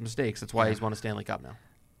learns from his mistakes. That's why he's won a Stanley Cup now.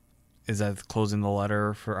 Is that closing the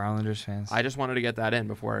letter for Islanders fans? I just wanted to get that in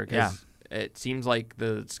before, because it seems like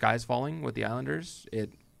the sky's falling with the Islanders.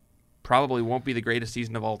 It probably won't be the greatest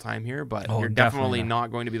season of all time here, but you're definitely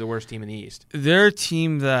not going to be the worst team in the East. They're a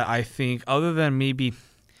team that I think, other than maybe,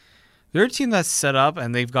 they're a team that's set up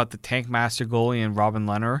and they've got the tank master goalie and Robin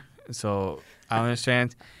Lehner. So Islanders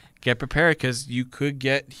fans, get prepared because you could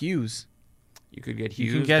get Hughes. You could get You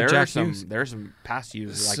Hughes. can get Jack Hughes. There are some past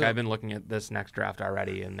Hughes. Like So- I've been looking at this next draft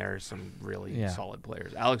already, and there's some really solid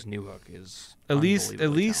players. Alex Newhook is At least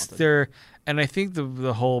talented. they're, and I think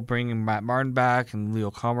the whole bringing Matt Martin back and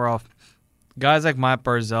Leo Komarov, guys like Matt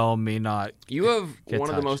Barzal may not. You have get one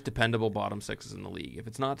of the touched. most dependable bottom sixes in the league. If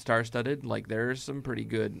it's not star-studded, like there's some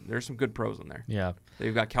good pros in there. Yeah, So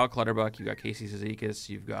you've got Cal Clutterbuck, you've got Casey Cizikas,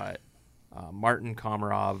 you've got Martin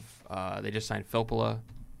Komarov. They just signed Filppula.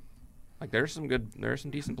 Like there are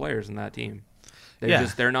some decent players in that team.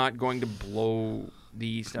 They're not going to blow the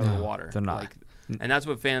East out of the water. they're not. Like, and that's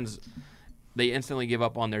what fans, they instantly give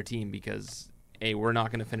up on their team because, hey, we're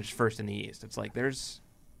not going to finish first in the East. It's like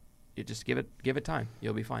you just give it time.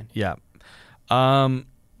 You'll be fine. yeah.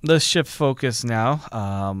 Let's shift focus now.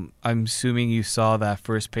 I'm assuming you saw that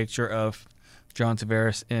first picture of John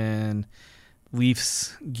Tavares in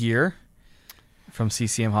Leafs gear from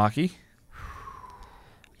CCM Hockey.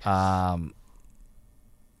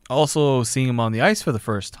 Also seeing him on the ice for the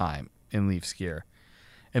first time in Leafs gear.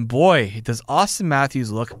 And boy, does Austin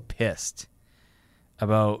Matthews look pissed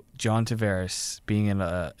about John Tavares being in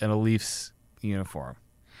a Leafs uniform.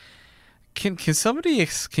 Can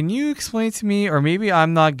you explain to me, or maybe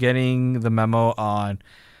I'm not getting the memo on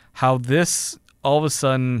how this all of a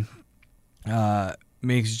sudden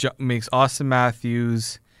makes Austin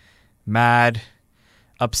Matthews mad,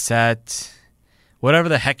 upset, whatever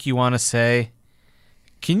the heck you want to say.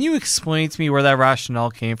 Can you explain to me where that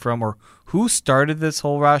rationale came from, or who started this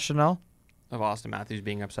whole rationale? Of Austin Matthews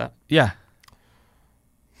being upset. Yeah.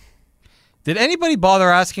 Did anybody bother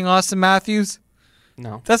asking Austin Matthews?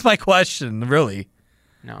 No. That's my question, really.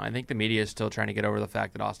 No, I think the media is still trying to get over the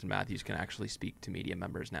fact that Austin Matthews can actually speak to media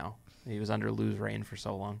members now. He was under Lou's reign for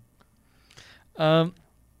so long.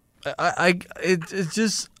 It's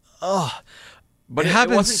just, But it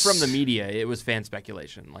happens- wasn't from the media. It was fan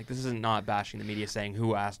speculation. Like, this is not bashing the media saying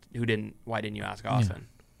why didn't you ask Austin?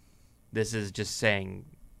 This is just saying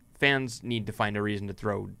fans need to find a reason to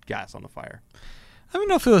throw gas on the fire. I don't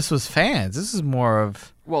know if this was fans. This is more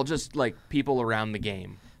of, Well, just like people around the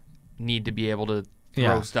game need to be able to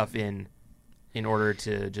throw stuff in order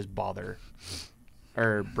to just bother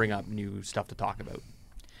or bring up new stuff to talk about.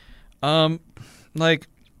 like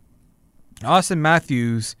Austin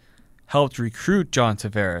Matthews helped recruit John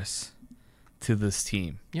Tavares to this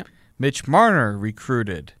team. Yep. Mitch Marner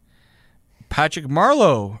recruited. Patrick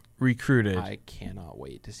Marleau recruited. I cannot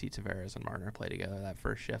wait to see Tavares and Marner play together that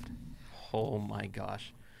first shift. Oh my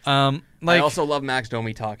gosh. I also love Max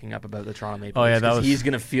Domi talking up about the Toronto Maple Leafs. that was- He's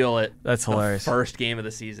gonna feel it. That's hilarious. The first game of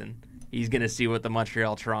the season. He's gonna see what the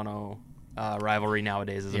Montreal-Toronto rivalry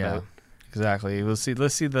nowadays is about. Exactly. Let's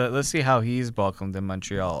see how he's welcomed in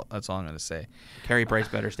Montreal. That's all I'm going to say. Carey Price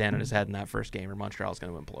better stand on his head in that first game, or Montreal's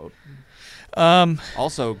going to implode.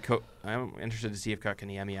 Also, I'm interested to see if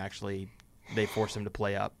Kotkaniemi actually they force him to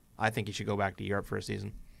play up. I think he should go back to Europe for a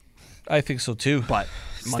season. I think so too. But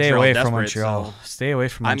stay Montreal's away from desperate, Montreal. so Stay away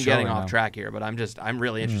from I'm Montreal. getting right off now. track here, but I'm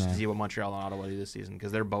really interested to see what Montreal and Ottawa do this season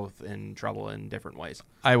because they're both in trouble in different ways.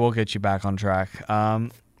 I will get you back on track.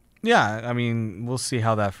 Yeah, I mean, we'll see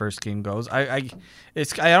how that first game goes. I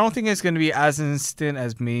don't think it's going to be as instant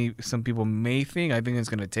as some people may think. I think it's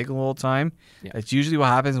going to take a little time. Yeah. It's usually what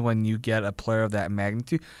happens when you get a player of that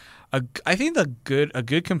magnitude. I think a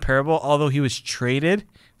good comparable, although he was traded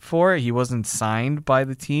for it, he wasn't signed by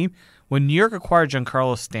the team. When New York acquired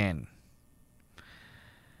Giancarlo Stanton,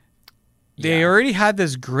 they already had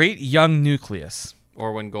this great young nucleus.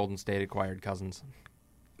 Or when Golden State acquired Cousins.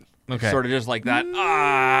 Okay. Sort of just like that.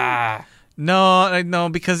 No,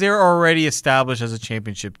 because they were already established as a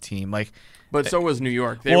championship team. But so was New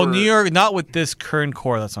York. New York, not with this current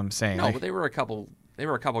core. That's what I'm saying. No, but they were a couple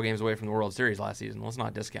games away from the World Series last season. Let's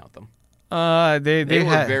not discount them. They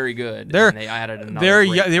were very good. They added another.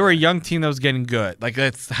 They were a young team that was getting good. Like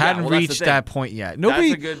it hadn't that's the reached thing. that point yet. That's I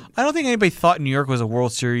a good. don't think anybody thought New York was a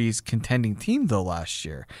World Series contending team though last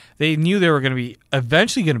year. They knew they were going to be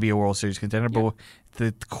eventually going to be a World Series contender, but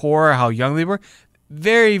the core, how young they were,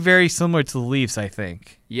 very very similar to the Leafs. I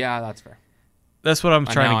think. Yeah, that's fair. That's what I'm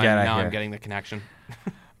trying to get at now here. I'm getting the connection.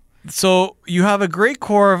 So you have a great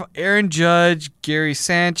core of Aaron Judge, Gary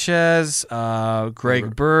Sanchez,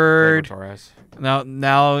 Greg Bird, Gleyber Torres. now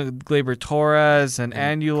Gleyber Torres and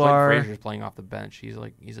Andular. Clint Frazier's playing off the bench. He's a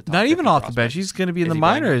top Not even 50 off the prospect. bench. He's going to be in Is the he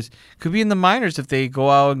playing minors. Could be in the minors if they go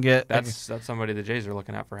out and get. That's somebody the Jays are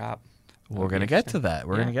looking at for Hap. We're going to get to that.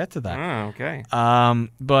 We're going to get to that. Oh, okay.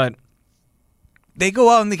 But they go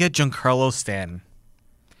out and they get Giancarlo Stanton.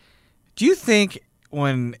 Do you think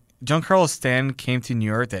when Giancarlo Stanton came to New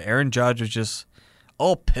York that Aaron Judge was just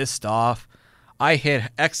all pissed off? I hit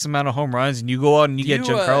X amount of home runs, and you go out and you get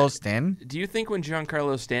Giancarlo Stanton. Do you think when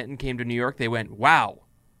Giancarlo Stanton came to New York, they went, wow,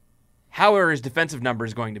 how are his defensive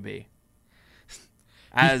numbers going to be?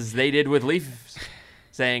 As they did with Leafs,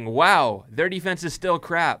 saying, wow, their defense is still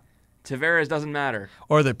crap. Tavares doesn't matter.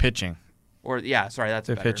 Or they're pitching. That's They're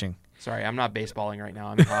better. pitching. Sorry, I'm not baseballing right now.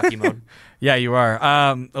 I'm in hockey mode. Yeah, you are.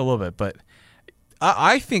 A little bit, but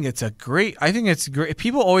I think it's great.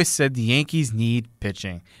 People always said the Yankees need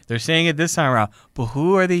pitching. They're saying it this time around. But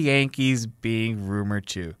who are the Yankees being rumored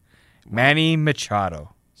to? Manny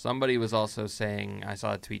Machado. Somebody was also saying, I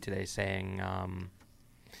saw a tweet today saying, and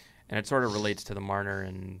it sort of relates to the Marner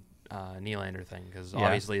and Nylander thing, because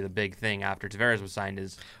obviously the big thing after Tavares was signed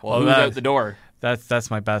is, who's out the door? That's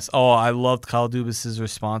my best. Oh, I loved Kyle Dubas'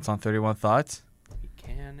 response on 31 Thoughts. We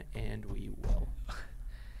can and we will.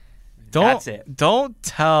 That's it. Don't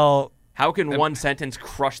tell. How can one sentence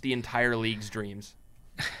crush the entire league's dreams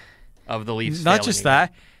of the Leafs? Not just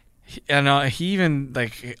that. And he even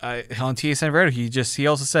on TSN Radio, he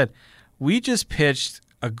also said, we just pitched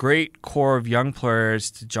a great core of young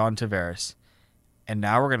players to John Tavares, and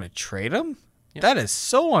now we're going to trade him? Yep. That is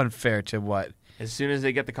so unfair to what? As soon as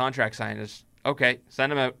they get the contract signed, it's okay,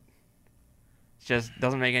 send him out. It just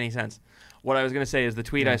doesn't make any sense. What I was going to say is the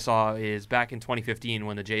tweet I saw is back in 2015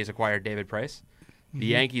 when the Jays acquired David Price. The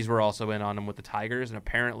Yankees were also in on him with the Tigers, and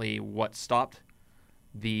apparently what stopped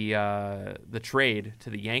the trade to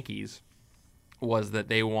the Yankees was that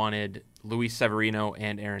they wanted Luis Severino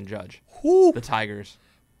and Aaron Judge. Who? The Tigers.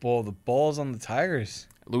 Well, the ball's on the Tigers.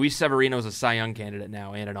 Luis Severino is a Cy Young candidate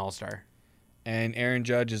now and an All-Star. And Aaron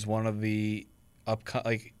Judge is one of the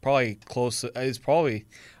probably close. Is probably, I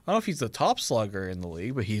don't know if he's the top slugger in the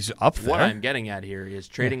league, but he's up there. What I'm getting at here is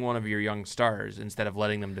trading one of your young stars instead of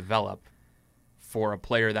letting them develop for a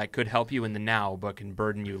player that could help you in the now but can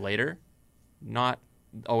burden you later. Not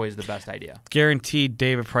always the best idea. Guaranteed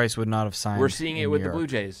David Price would not have signed. We're seeing it with New the Blue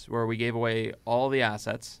Jays, where we gave away all the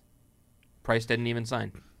assets. Price didn't even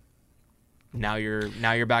sign. Now you're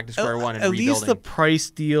back to square one and rebuilding. At least the Price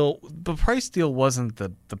deal wasn't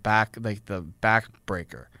the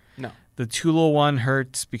backbreaker. No. The Tulo one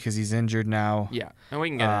hurts because he's injured now. Yeah, and we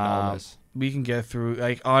can get into all this. We can get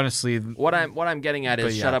through. Honestly, what I'm getting at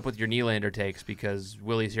is shut up with your Nylander takes, because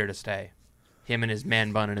Willie's here to stay. Him and his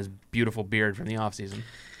man bun and his beautiful beard from the offseason.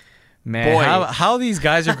 Man, Boy. how these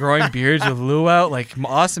guys are growing beards with Lou out? Like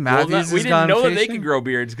Austin Matthews we didn't know that they could grow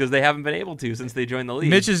beards because they haven't been able to since they joined the league.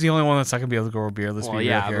 Mitch is the only one that's not going to be able to grow a beard. Let's be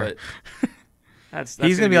real here. But that's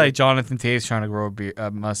he's going to be like Jonathan Toews trying to grow a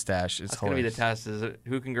mustache. It's going to be the test. Is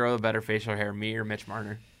who can grow the better facial hair, me or Mitch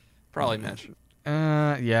Marner? Probably Mitch.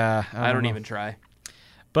 Yeah. I don't even try.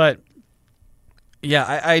 But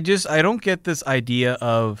yeah, I don't get this idea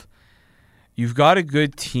of you've got a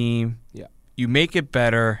good team. Yeah. You make it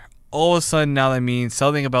better. All of a sudden now that means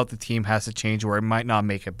something about the team has to change where it might not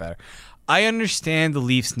make it better. I understand the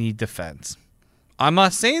Leafs need defense. I'm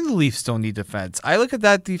not saying the Leafs don't need defense. I look at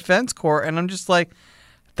that defense core and I'm just like,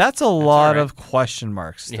 that's a lot of question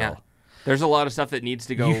marks still. Yeah. There's a lot of stuff that needs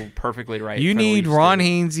to go perfectly right. You need Ron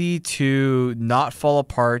Hainsey to not fall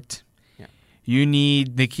apart. Yeah. You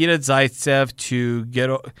need Nikita Zaitsev to get...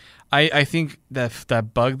 I think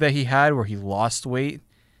that bug that he had where he lost weight,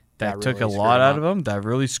 that took really a lot out of him. That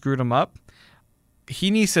really screwed him up.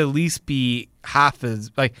 He needs to at least be half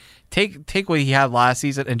as take what he had last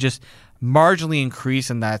season and just marginally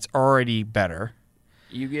increase, and that's already better.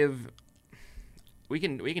 We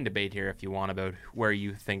can debate here if you want about where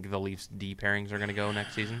you think the Leafs D pairings are going to go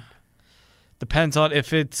next season. Depends on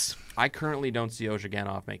if it's. I currently don't see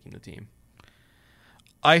Ozhiganov making the team.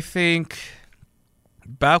 I think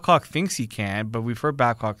Babcock thinks he can, but we've heard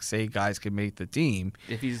Babcock say guys can make the team.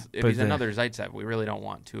 If he's another Zaitsev, we really don't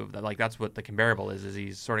want two of that. Like, that's what the comparable is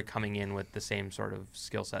he's sort of coming in with the same sort of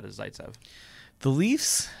skill set as Zaitsev. The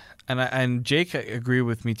Leafs, and Jake agreed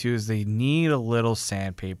with me too, is they need a little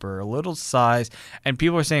sandpaper, a little size. And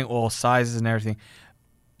people are saying, well, sizes and everything.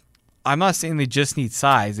 I'm not saying they just need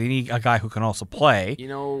size. They need a guy who can also play. You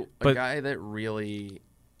know, a guy that really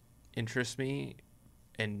interests me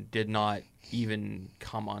and did not even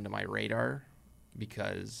come onto my radar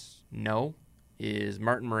is Martin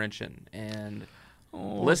Marincin. And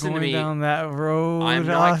listen to me. Down that road, I'm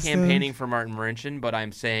not Austin. campaigning for Martin Marincin, but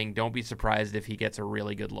I'm saying don't be surprised if he gets a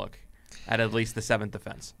really good look at least the seventh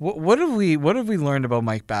defense. What have we learned about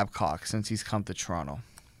Mike Babcock since he's come to Toronto?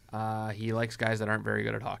 He likes guys that aren't very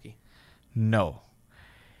good at hockey. No.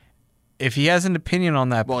 If he has an opinion on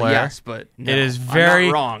that player, yes, but no, it is very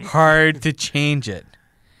I'm not wrong. hard to change it.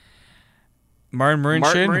 Martin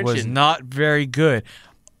Marincin was not very good.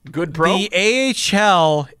 Good pro? The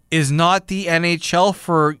AHL is not the NHL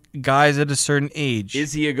for guys at a certain age.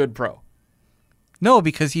 Is he a good pro? No,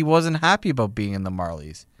 because he wasn't happy about being in the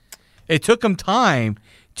Marlies. It took him time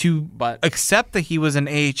to accept that he was an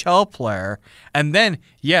AHL player. And then,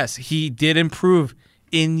 yes, he did improve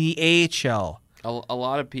in the AHL. A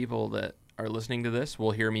lot of people that are listening to this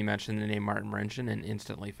will hear me mention the name Martin Marincin and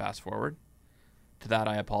instantly fast forward. To that,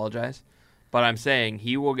 I apologize. But I'm saying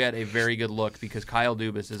he will get a very good look because Kyle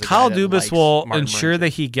Dubas is a Kyle guy that Dubas likes will Martin ensure Marincin. that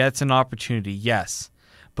he gets an opportunity, yes.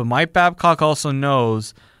 But Mike Babcock also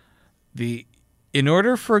knows in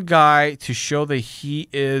order for a guy to show that he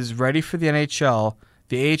is ready for the NHL,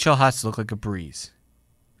 the AHL has to look like a breeze.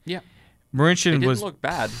 Yeah. Marincin was look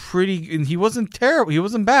bad. Pretty, and he wasn't terrible. He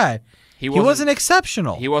wasn't bad. He wasn't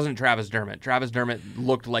exceptional. He wasn't Travis Dermott. Travis Dermott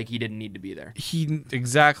looked like he didn't need to be there.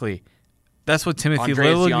 Exactly. That's what Timothy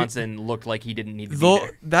Andreas Liljegren Johnsson looked like he didn't need to be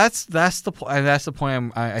there. That's the point. That's the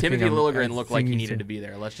point. Timothy Liljegren looked like he needed to be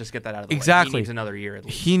there. Let's just get that out of the way. Exactly. He needs another year at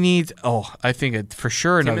least. He needs. Oh, I think for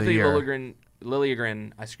sure another year. Timothy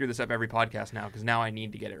Liljegren. I screw this up every podcast now because now I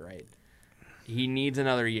need to get it right. He needs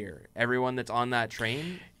another year. Everyone that's on that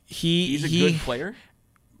train, he's a good player.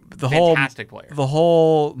 Fantastic player. The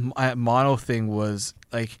whole mono thing was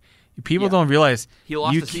like people don't realize he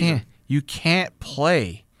lost the season. You can't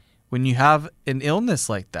play when you have an illness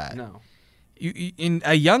like that. No. In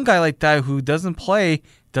a young guy like that who doesn't play,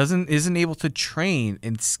 isn't able to train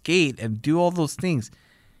and skate and do all those things,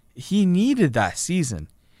 he needed that season.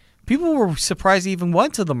 People were surprised he even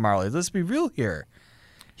went to the Marlies. Let's be real here.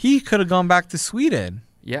 He could have gone back to Sweden.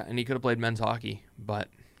 Yeah, and he could have played men's hockey, but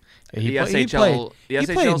the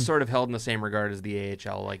SHL sort of held in the same regard as the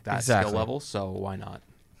AHL, like that skill level. So why not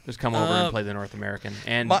just come over and play the North American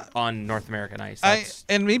and on North American ice?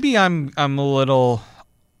 And maybe I'm a little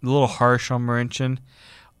harsh on Marincin.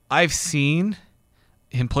 I've seen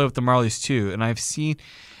him play with the Marlies too, and I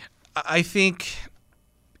think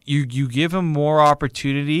you give him more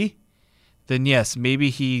opportunity. Then yes, maybe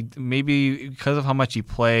because of how much he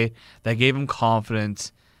played, that gave him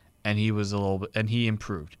confidence, and he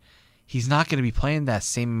improved. He's not going to be playing that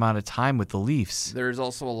same amount of time with the Leafs. There's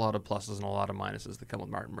also a lot of pluses and a lot of minuses that come with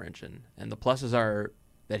Martin Marincin, and the pluses are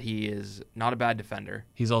that he is not a bad defender.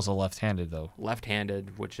 He's also left-handed, though.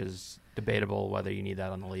 Left-handed, which is debatable whether you need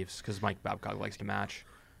that on the Leafs because Mike Babcock likes to match.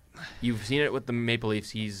 You've seen it with the Maple Leafs.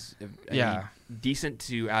 He's a decent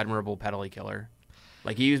to admirable penalty killer.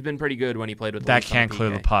 Like he's been pretty good when he played with the Leafs. That can't clear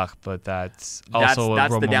the puck, but that's also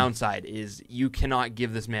that's the downside is you cannot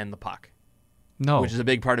give this man the puck. No, which is a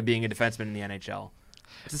big part of being a defenseman in the NHL.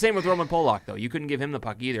 It's the same with Roman Polak though. You couldn't give him the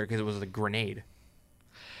puck either because it was a grenade.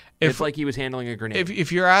 It's like he was handling a grenade.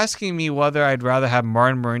 If you're asking me whether I'd rather have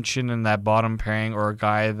Martin Marincin in that bottom pairing or a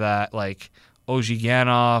guy that like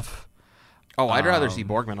Ozhiganov. Oh, I'd rather see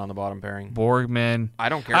Borgman on the bottom pairing. Borgman. I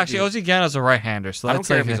don't care. Actually, Ozhiganov's a right-hander, so I don't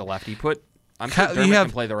care if he's a lefty. I'm sure Dermott can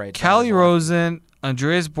play the right. Calle Rosen,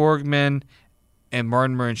 Andreas Borgman, and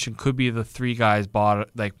Martin Marincin could be the three guys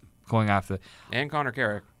going after. And Connor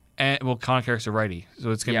Carrick. And Connor Carrick's a righty,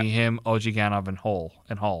 so it's gonna be him, Ozhiganov, and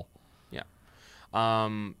Hull. Yeah.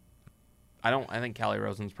 I think Calle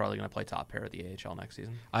Rosen's probably gonna play top pair of the AHL next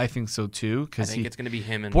season. I think so too. I think it's gonna be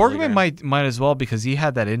him and Borgman might as well because he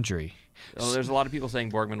had that injury. Well, there's a lot of people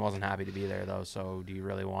saying Borgman wasn't happy to be there though. So do you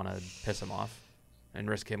really want to piss him off and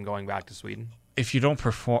risk him going back to Sweden? If you don't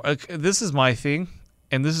perform, this is my thing,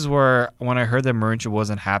 and this is where when I heard that Marincin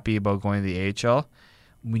wasn't happy about going to the AHL,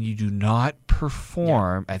 when you do not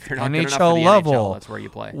perform at the NHL level, NHL, that's where you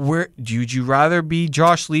play. Would you rather be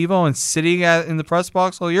Josh Levo and sitting in the press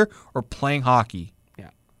box all year or playing hockey?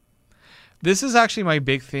 Yeah. This is actually my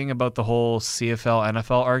big thing about the whole CFL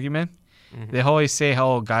NFL argument. Mm-hmm. They always say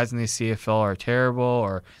how guys in the CFL are terrible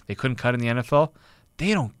or they couldn't cut in the NFL.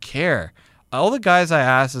 They don't care. All the guys I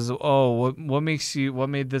ask is, what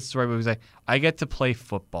made this right? He's like, I get to play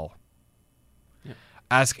football. Yeah.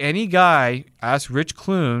 Ask any guy, ask Rich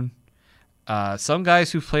Clune, some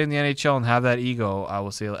guys who play in the NHL and have that ego, I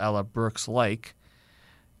will say Ella Brooks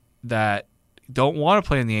that don't want to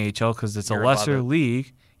play in the AHL because it's a lesser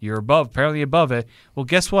league. You're apparently above it. Well,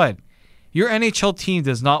 guess what? Your NHL team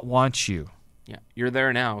does not want you. Yeah, you're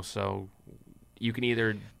there now, so you can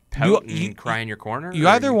either pout and cry in your corner. You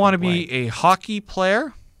either want to be a hockey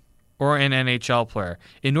player or an NHL player.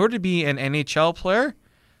 In order to be an NHL player,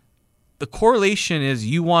 the correlation is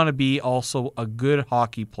you want to be also a good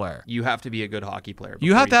hockey player. You have to be a good hockey player.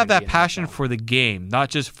 You have to have that passion for the game, not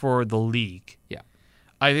just for the league. Yeah.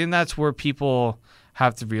 I think that's where people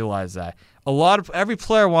have to realize that. Every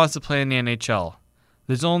player wants to play in the NHL.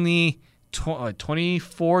 There's only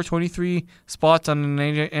 24, 23 spots on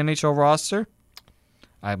an NHL roster.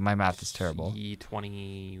 My math is terrible.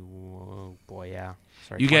 20. Oh boy, yeah.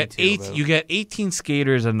 Sorry, You get 22 about. You get 18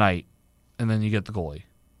 skaters a night, and then you get the goalie.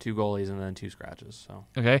 2 goalies and then 2 scratches. So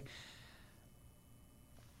Okay.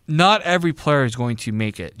 Not every player is going to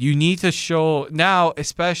make it. You need to show now,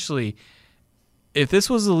 especially if this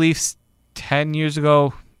was the Leafs 10 years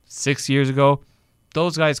ago, 6 years ago,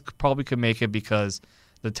 those guys probably could make it because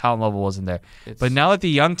the talent level wasn't there. But now that the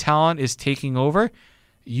young talent is taking over,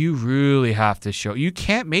 you really have to show. You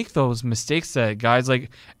can't make those mistakes that guys like,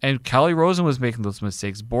 and Kelly Rosen was making those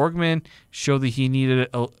mistakes. Borgman showed that he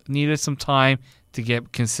needed some time to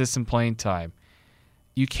get consistent playing time.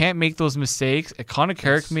 You can't make those mistakes. Connor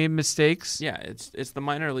Carrick made mistakes. yeah, it's the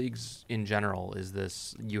minor leagues in general. Is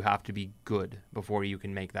this you have to be good before you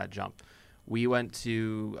can make that jump? We went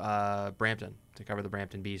to Brampton to cover the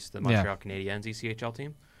Brampton Beasts, the Montreal Canadiens ECHL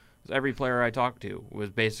team. So every player I talked to was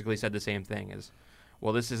basically said the same thing: is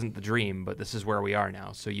well, this isn't the dream, but this is where we are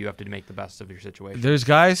now. So you have to make the best of your situation. There's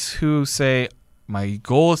guys who say, "My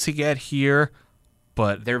goal is to get here,"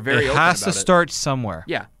 but They're very it open has to about it. start somewhere.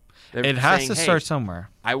 Yeah, they're It has saying, to "Hey, start somewhere.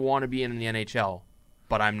 I want to be in the NHL,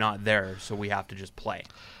 but I'm not there, so we have to just play."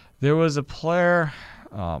 There was a player.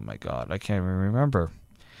 Oh my God, I can't even remember.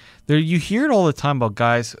 There, you hear it all the time about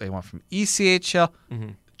guys. They went from ECHL.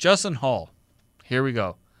 Justin Hall. Here we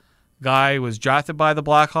go. Guy was drafted by the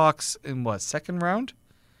Blackhawks in what, second round?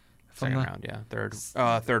 Second round, yeah, third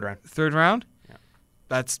round. Third round. Yeah.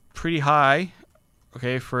 That's pretty high.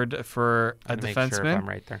 Okay, for a Make sure if defenseman. I'm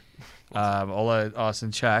right there. I'll let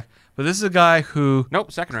Austin check. But this is a guy who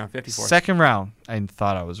Nope, second round, 54. second round. I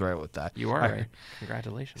thought I was right with that. You are All right.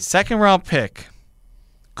 Congratulations. Second round pick.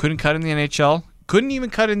 Couldn't cut in the NHL. Couldn't even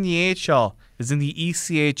cut in the AHL. Is in the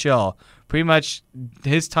ECHL. Pretty much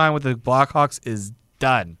his time with the Blackhawks is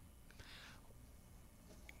done.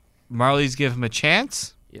 Marlies give him a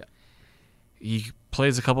chance. Yeah. He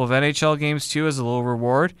plays a couple of NHL games too as a little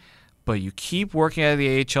reward. But you keep working at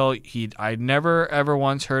the AHL. I never ever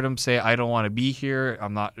once heard him say, "I don't want to be here.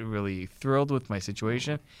 I'm not really thrilled with my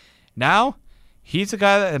situation." Now, he's a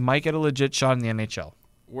guy that might get a legit shot in the NHL.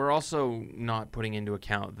 We're also not putting into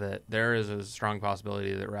account that there is a strong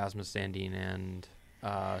possibility that Rasmus Sandin and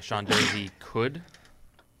Sean Dorsey could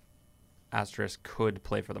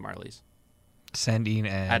play for the Marlies Sandin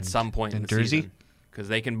and at some point in the Jersey. season. Because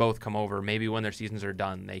they can both come over. Maybe when their seasons are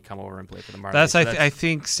done, they come over and play for the Marlies. That's So I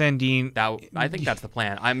think Sandin. I think that's the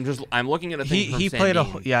plan. I'm looking at a thing He from played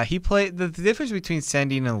Sandin. he played the difference between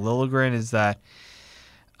Sandin and Liljegren is that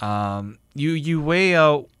you weigh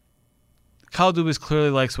out. Kyle Dubas clearly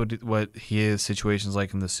likes what his situation's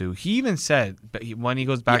like in the Sioux. He even said when he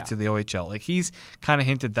goes back to the OHL, like he's kind of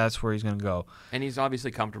hinted that's where he's going to go. And he's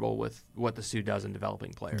obviously comfortable with what the Sioux does in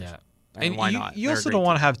developing players. Yeah. And why not? You They're a also great don't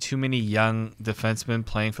want to team. have too many young defensemen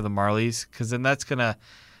playing for the Marlies because then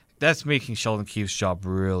that's making Sheldon Keefe's job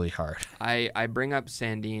really hard. I bring up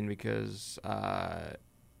Sandin because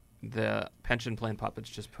the Pension Plan Puppets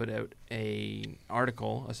just put out an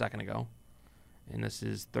article a second ago, and this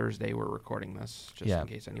is Thursday. We're recording this, just in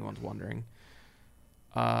case anyone's wondering.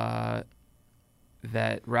 That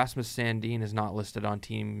Rasmus Sandin is not listed on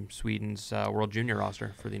Team Sweden's World Junior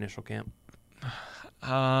roster for the initial camp.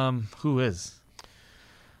 Who is?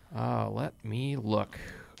 Let me look.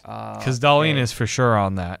 Because Dahlin is for sure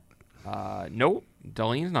on that. Nope,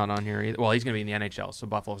 Dahlin's not on here either. Well, he's going to be in the NHL, so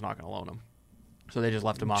Buffalo's not going to loan him. So they just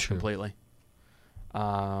left him off completely.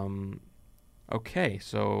 Okay,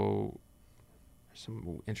 so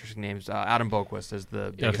some interesting names. Adam Boquist is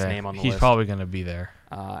the biggest name on the list. He's probably going to be there.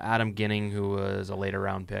 Adam Ginning, who was a later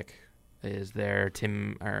round pick, is there.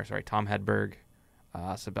 Tom Hedberg,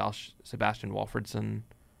 Sebastian Walfredson,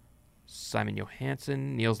 Simon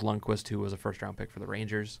Johansson, Niels Lundqvist, who was a first round pick for the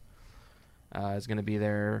Rangers, is going to be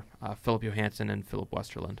there. Philip Johansson and Philip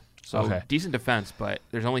Westerlund. So decent defense, but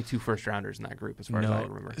there's only 2 first rounders in that group as far as I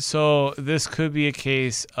remember. So this could be a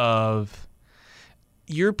case of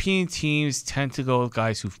European teams tend to go with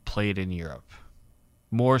guys who've played in Europe.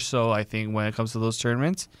 More so, I think, when it comes to those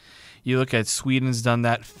tournaments. You look at Sweden's done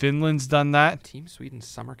that. Finland's done that. Team Sweden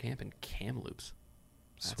summer camp in Kamloops.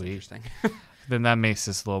 That's Sweet. Interesting. Then that makes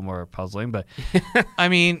this a little more puzzling. But, I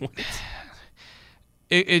mean,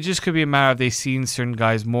 it just could be a matter of they've seen certain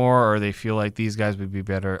guys more or they feel like these guys would be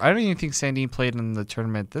better. I don't even think Sandin played in the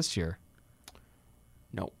tournament this year.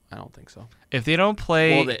 No, I don't think so. If they don't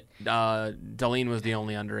play... Well, Dahlin was the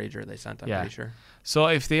only underager they sent, I'm pretty sure. So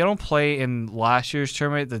if they don't play in last year's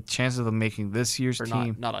tournament, the chances of them making this year's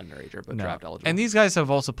team... Not underager, but draft eligible. And these guys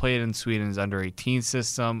have also played in Sweden's under-18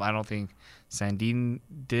 system. I don't think Sandin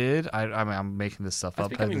did. I'm making this stuff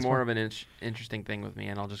up. It's becoming more of an interesting thing with me,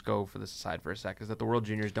 and I'll just go for this aside for a sec, is that the World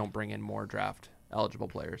Juniors don't bring in more draft eligible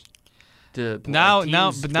players. But now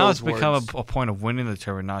it's become a point of winning the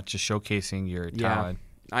tournament, not just showcasing your talent.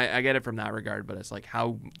 I get it from that regard, but it's like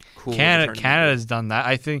how cool. Canada's done that.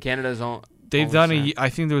 I think Canada's own. They've done I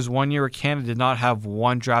think there was 1 year where Canada did not have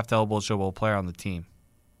one draft eligible player on the team.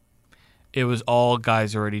 It was all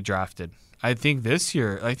guys already drafted. I think this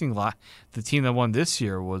year, the team that won this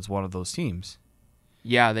year was one of those teams.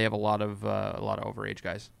 Yeah, they have a lot of overage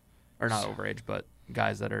guys, or not overage, but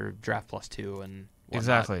guys that are draft plus 2 and whatnot.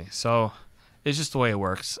 Exactly. So it's just the way it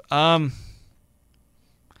works. I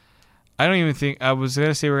don't even think I was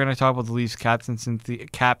gonna say we're gonna talk about the Leafs captaincy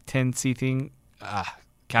thing.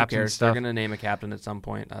 Captain stuff. They're gonna name a captain at some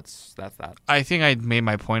point. That's that. I think I made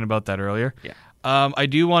my point about that earlier. Yeah. I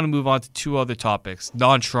do want to move on to 2 other topics,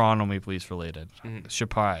 non-Toronto Maple Leafs related.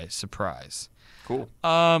 Surprise. Cool.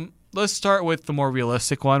 Let's start with the more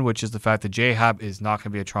realistic one, which is the fact that J-Hab is not going to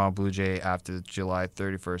be a Toronto Blue Jay after the July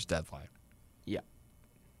 31st deadline. Yeah.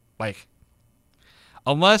 Like,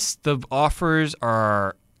 unless the offers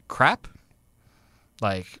are crap,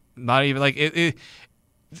 like, not even, like,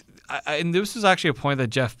 and this was actually a point that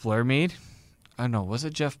Jeff Blair made. I don't know, was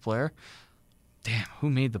it Jeff Blair? Damn, who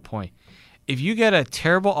made the point? If you get a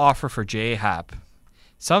terrible offer for J-Hab,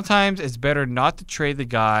 sometimes it's better not to trade the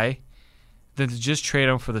guy than to just trade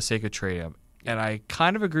him for the sake of trading him. And I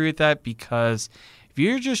kind of agree with that, because if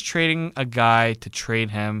you're just trading a guy to trade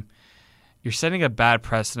him, you're setting a bad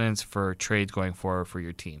precedence for trades going forward for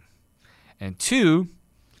your team. And 2,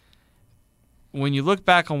 when you look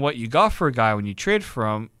back on what you got for a guy when you trade for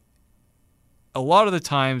him, a lot of the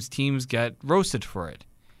times teams get roasted for it.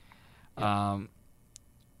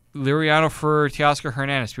 Liriano for Teoscar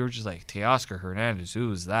Hernandez. People were just like, Teoscar Hernandez,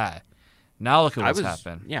 who is that? Now look at what's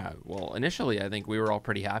happened. Yeah, well, initially I think we were all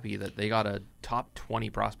pretty happy that they got a top 20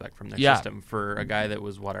 prospect from their system for a guy that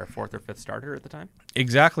was, our 4th or 5th starter at the time?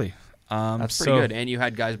 Exactly. That's pretty good. And you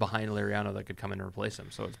had guys behind Liriano that could come in and replace him,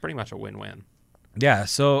 so it's pretty much a win-win. Yeah,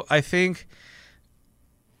 so I think...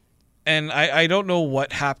 And I don't know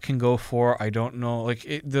what Hap can go for. I don't know.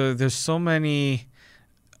 There's so many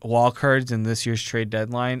wild cards in this year's trade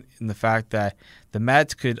deadline, in the fact that the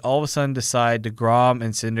Mets could all of a sudden decide DeGrom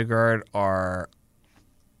and Syndergaard are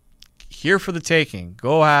here for the taking.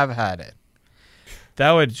 Go have had it.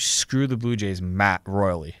 That would screw the Blue Jays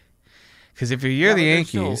royally. Because if you're the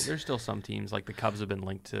Yankees... There's still some teams, like the Cubs have been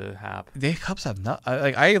linked to Hap. The Cubs have not...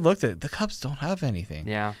 I looked at it. The Cubs don't have anything.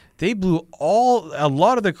 Yeah. They blew a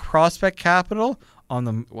lot of the prospect capital on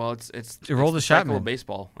the... Well, it's the cycle of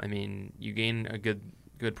baseball. I mean, you gain a good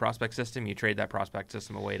prospect system, you trade that prospect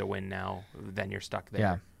system away to win now, then you're stuck there.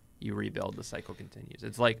 Yeah. You rebuild, the cycle continues.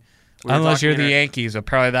 It's like... Unless you're the Yankees,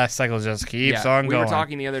 apparently that cycle just keeps on going. We were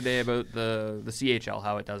talking the other day about the CHL,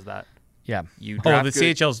 how it does that. Yeah. The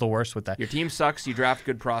CHL is the worst with that. Your team sucks. You draft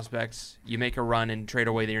good prospects. You make a run and trade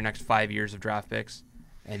away your next 5 years of draft picks,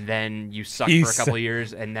 and then you suck for a couple of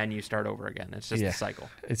years, and then you start over again. It's just a cycle.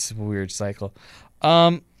 It's a weird cycle.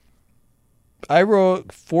 I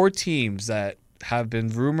wrote 4 teams that have been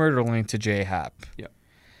rumored or linked to J-Hap. Yep.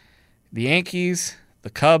 The Yankees, the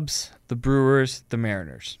Cubs, the Brewers, the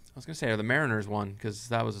Mariners. I was gonna say, the Mariners won because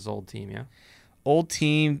that was his old team. Yeah. Old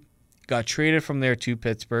team got traded from there to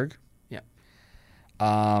Pittsburgh.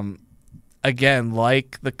 Again,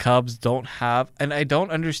 like the Cubs don't have, and I don't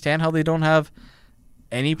understand how they don't have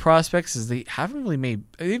any prospects, is they've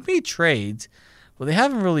made trades, but they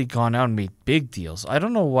haven't really gone out and made big deals. I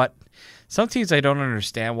don't know what, some teams I don't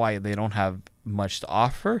understand why they don't have much to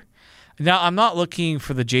offer. Now, I'm not looking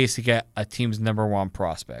for the Jays to get a team's number 1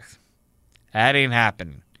 prospect. That ain't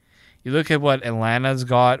happening. You look at what Atlanta's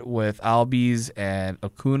got with Albies and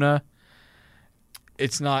Acuna.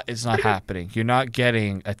 It's not happening. You're not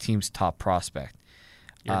getting a team's top prospect.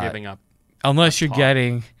 You're giving up. Unless you're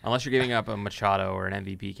giving up a Machado or an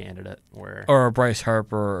MVP candidate. Or a Bryce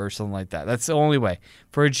Harper or something like that. That's the only way.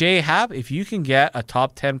 For a J-Hap, if you can get a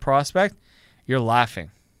top 10 prospect, you're laughing.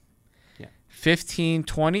 Yeah. 15,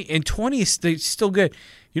 20. And 20 is still good.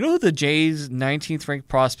 You know who the Jays' 19th ranked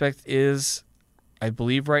prospect is, I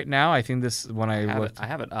believe, right now? I think this when I looked. I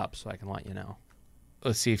have it up so I can let you know.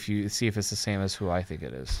 Let's see if it's the same as who I think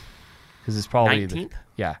it is, because it's probably 19th.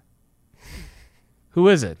 Yeah. Who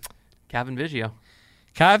is it? Cavan Biggio.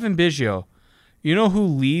 Cavan Biggio. You know who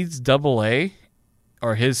leads AA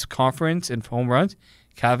or his conference in home runs?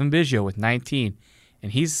 Cavan Biggio with 19,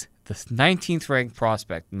 and he's the 19th ranked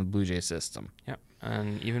prospect in the Blue Jays system. Yep,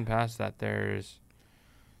 and even past that, there's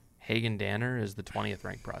Hagen Danner is the 20th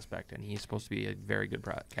ranked prospect, and he's supposed to be a very good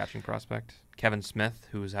catching prospect. Kevin Smith,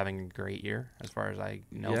 who is having a great year, as far as I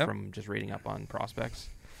know from just reading up on prospects.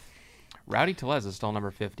 Rowdy Tellez is still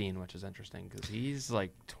number 15, which is interesting because he's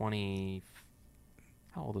like 20.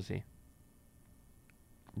 How old is he?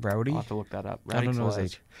 Rowdy? I'll have to look that up. I don't know his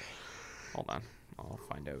Tellez. age. Hold on. I'll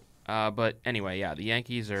find out. But anyway, yeah, the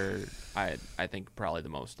Yankees are, I think, probably the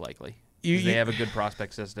most likely. They have a good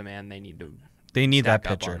prospect system, and they need to. They need that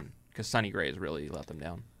pitcher. Because Sonny Gray has really let them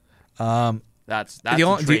down. That's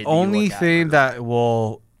the only thing that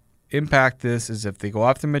will impact this is if they go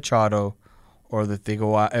after Machado, or that they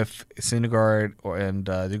go out if Syndergaard and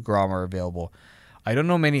DeGrom are available. I don't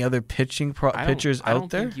know many other pitchers out there. I don't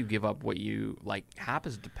think you give up what you like. Happ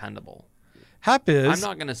is dependable. Happ is. I'm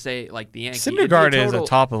not gonna say like the Yankees. Syndergaard is a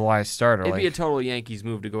top of the line starter. It'd be a total Yankees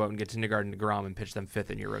move to go out and get Syndergaard and DeGrom and pitch them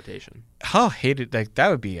fifth in your rotation. How hated that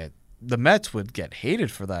would be it. The Mets would get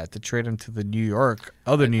hated for that, to trade him to the New York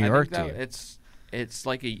team. It's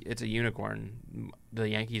like it's a unicorn. The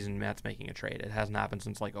Yankees and Mets making a trade. It hasn't happened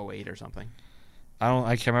since like 2008 or something.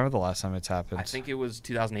 I can't remember the last time it's happened. I think it was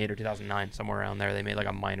 2008 or 2009, somewhere around there. They made like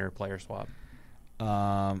a minor player swap.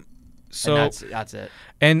 So and that's it.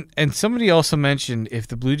 And somebody also mentioned if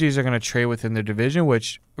the Blue Jays are going to trade within their division,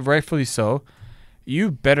 which rightfully so,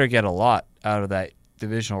 you better get a lot out of that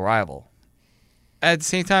divisional rival. At the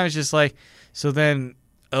same time, it's just like, so then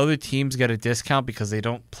other teams get a discount because they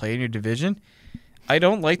don't play in your division. I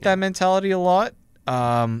don't like that mentality a lot.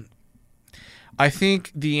 I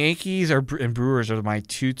think the Yankees and Brewers are my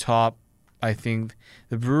two top. I think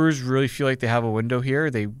the Brewers really feel like they have a window here.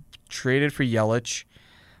 They traded for Yelich.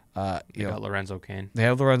 They got Lorenzo Cain. They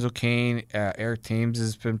have Lorenzo Cain. Eric Thames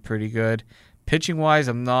has been pretty good. Pitching-wise,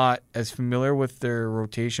 I'm not as familiar with their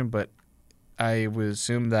rotation, but I would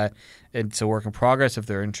assume that it's a work in progress if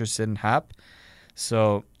they're interested in Happ.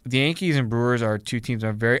 So the Yankees and Brewers are two teams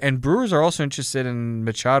that are and Brewers are also interested in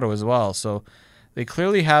Machado as well. So they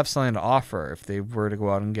clearly have something to offer if they were to go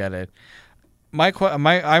out and get it.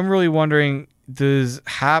 I'm really wondering, does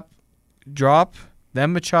Happ drop,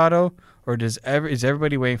 then Machado, or is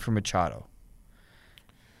everybody waiting for Machado?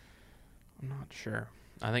 I'm not sure.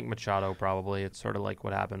 I think Machado probably. It's sort of like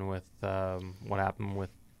what happened with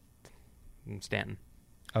Stanton.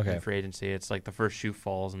 Okay. In free agency, it's like the first shoe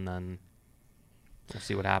falls, and then we'll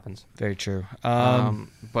see what happens. Very true.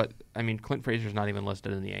 But I mean, Clint Frazier's not even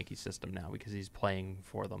listed in the Yankees system now because he's playing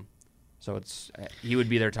for them. So he would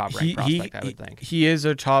be their top ranked prospect, I would think. He is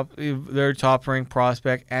their top ranked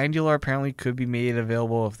prospect. Angular apparently could be made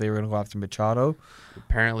available if they were going to go after Machado.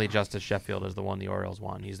 Apparently, Justice Sheffield is the one the Orioles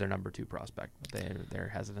want. He's their number 2 prospect. But they're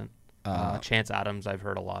hesitant. Chance Adams, I've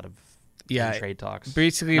heard a lot of trade talks.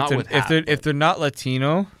 Basically, if they're not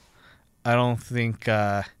Latino, I don't think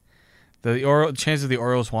the chance of the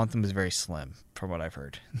Orioles want them is very slim, from what I've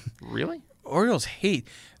heard. Really? Orioles hate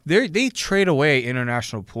they trade away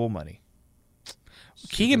international pool money.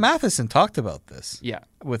 Keegan Matheson talked about this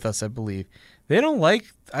with us, I believe. They don't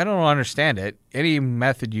I don't understand it. Any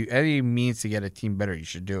means to get a team better, you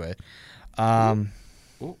should do it.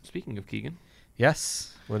 Speaking of Keegan.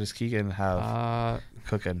 Yes. What does Keegan have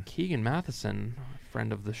cooking? Keegan Matheson,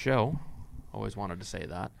 friend of the show, always wanted to say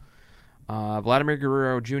that. Vladimir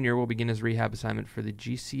Guerrero Jr. will begin his rehab assignment for the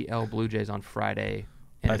GCL Blue Jays on Friday,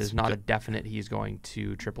 and it is not a definite he's going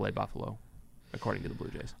to AAA Buffalo, according to the Blue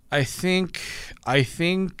Jays. I think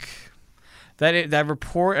that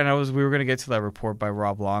report, and we were going to get to that report by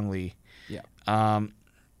Rob Longley. Yeah.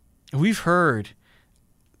 We've heard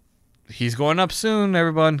he's going up soon.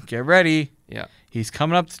 Everyone, get ready. Yeah. He's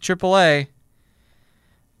coming up to AAA.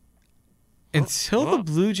 Until the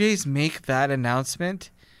Blue Jays make that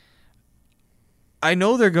announcement, I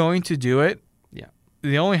know they're going to do it. Yeah.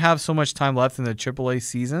 They only have so much time left in the AAA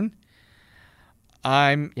season.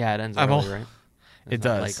 It ends early, right? It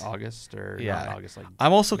does. Like August or not August. Like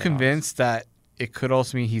I'm also convinced that it could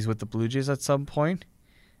also mean he's with the Blue Jays at some point.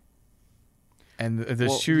 And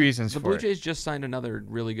there's two reasons for it. The Blue Jays just signed another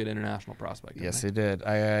really good international prospect. Yes, they did.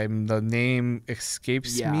 The name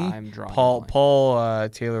escapes me. I'm drawing. Paul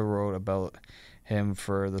Taylor wrote about him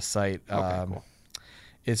for the site. Okay, cool.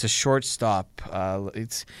 It's a shortstop.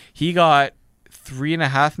 He got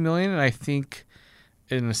 $3.5 million, and I think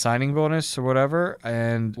in a signing bonus or whatever.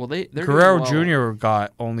 And Guerrero Jr.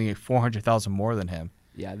 got only $400,000 more than him.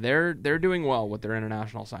 Yeah, they're doing well with their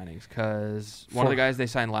international signings because one of the guys they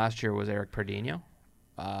signed last year was Eric Pardinho,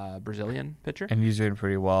 Brazilian pitcher, and he's doing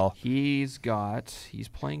pretty well. He's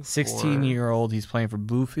playing 16-year-old. He's playing for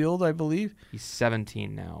Bluefield, I believe. He's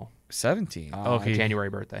 17 now. 17. Okay, January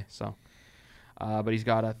birthday. So, but he's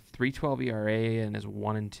got a 3.12 ERA and is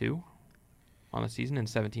 1-2 on the season and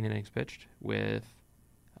 17 innings pitched. With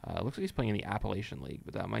looks like he's playing in the Appalachian League,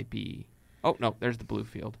 but that might be. Oh no, there's the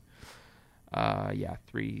Bluefield.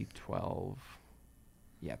 3.12.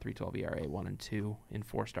 Yeah, 3.12 ERA, 1-2 in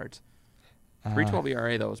 4 starts. 3.12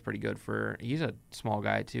 ERA though is pretty good for. He's a small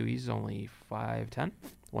guy too. He's only 5'10",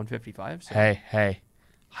 155. So. Hey,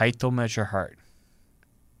 height don't measure heart.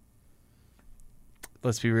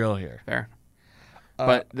 Let's be real here. Fair.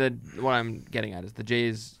 But what I'm getting at is the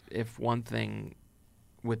Jays. If one thing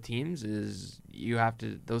with teams is you have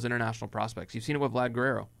to those international prospects. You've seen it with Vlad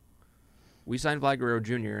Guerrero. We signed Vlad Guerrero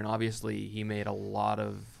Jr. and obviously he made a lot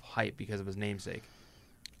of hype because of his namesake.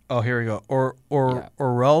 Oh, here we go.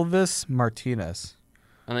 Orelvis Martinez.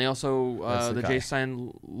 And they also the guy. Jays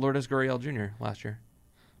signed Lourdes Gurriel Jr. last year.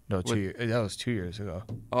 No, 2 years. That was 2 years ago.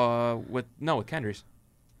 With Kendrys.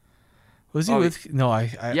 Was he with? No,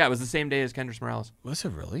 Yeah, it was the same day as Kendrys Morales. Was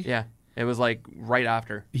it really? Yeah, it was like right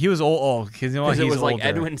after. He was old. Oh, because you know what? Because it He's was like older.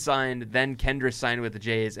 Edwin signed, then Kendrys signed with the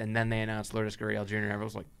Jays, and then they announced Lourdes Gurriel Jr. Everyone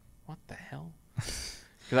was like, "What the hell?"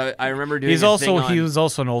 Because I remember doing. He was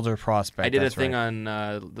also an older prospect. I did that's a thing right.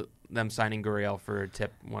 on them signing Gurriel for a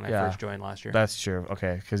tip when I first joined last year. That's true.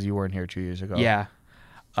 Okay, because you weren't here 2 years ago. Yeah.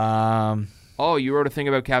 Oh, you wrote a thing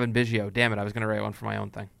about Kevin Biggio. Damn it, I was going to write one for my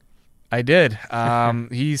own thing. I did.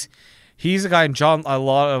 He's a guy. And a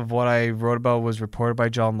lot of what I wrote about was reported by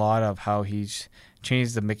John Lott of how he's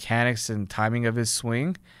changed the mechanics and timing of his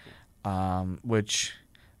swing, which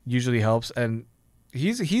usually helps. And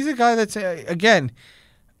he's a guy that's again.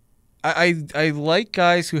 I like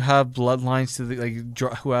guys who have bloodlines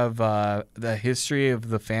to who have the history of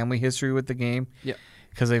the family history with the game. Yeah,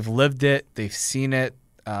 because they've lived it, they've seen it.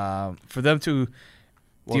 For them to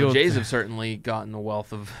the Jays have certainly gotten a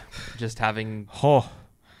wealth of just having.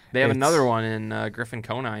 They have It's- another one in Griffin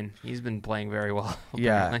Conine. He's been playing very well.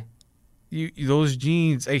 Apparently. Yeah, those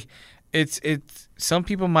genes. It's some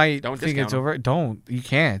people might Don't think discount it's them. over. Don't, you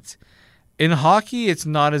can't. In hockey, it's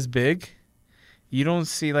not as big. You don't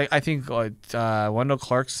see I think Wendell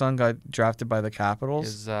Clark's son got drafted by the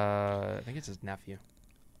Capitals. I think it's his nephew.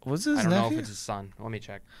 Was it his I don't nephew? know if it's his son. Let me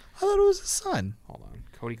check. I thought it was his son. Hold on,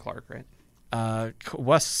 Cody Clark, right?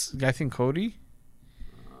 Wes, I think Cody.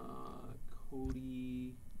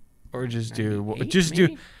 Cody. Or just 98, do.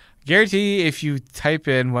 maybe? Guarantee if you type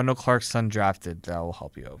in Wendell Clark's son drafted, that will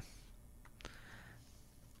help you out.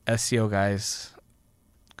 SEO guys,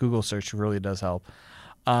 Google search really does help.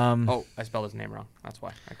 I spelled his name wrong. That's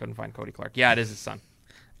why I couldn't find Cody Clark. Yeah, it is his son.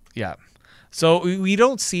 Yeah. So we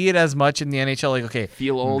don't see it as much in the NHL.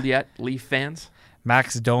 Feel old yet, Leaf fans?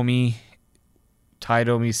 Max Domi, Ty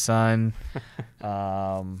Domi's son.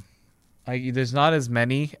 There's not as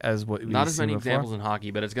many as what we've Not as seen many before. examples in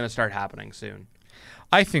hockey, but it's going to start happening soon.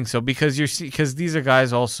 I think so because these are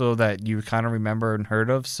guys also that you kind of remember and heard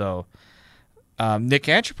of. So Nick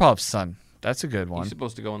Antropov's son, that's a good one. He's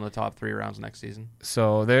supposed to go in the top 3 rounds next season.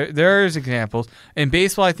 So there's examples. In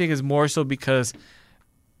baseball, I think is more so because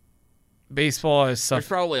baseball is There's stuff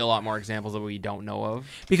probably a lot more examples that we don't know of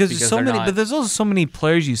because there's so they're many. not- But there's also so many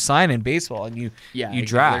players you sign in baseball and you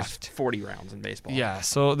draft. There's 40 rounds in baseball. Yeah,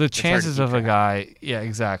 so the hard to chances keep of a track. guy, yeah,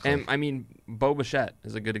 exactly. And I mean, Bo Bichette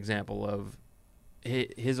is a good example of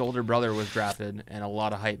his older brother was drafted and a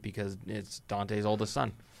lot of hype because it's Dante's oldest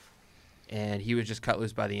son. And he was just cut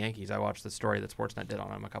loose by the Yankees. I watched the story that Sportsnet did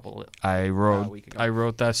on him I a wrote week ago. I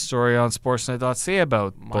wrote that story on Sportsnet.ca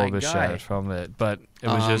about My Bo guy. Bichette from it, but it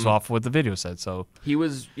was just off what the video said. So He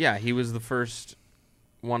was the first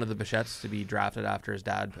one of the Bichettes to be drafted after his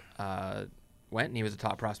dad went, and he was a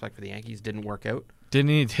top prospect for the Yankees. Didn't work out.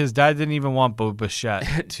 his dad didn't even want Bo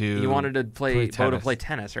Bichette to. He wanted to play Bo to tennis. play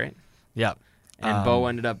tennis, right? Yeah. And Bo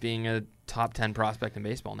ended up being a top 10 prospect in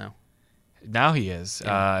baseball now. Now he is,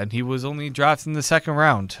 Yeah. and he was only drafted in the second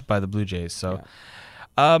round by the Blue Jays. So,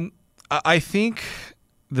 I think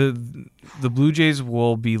the Blue Jays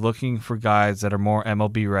will be looking for guys that are more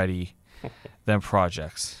MLB ready than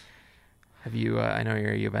projects. Have you? I know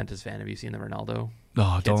you're a Juventus fan. Have you seen the Ronaldo?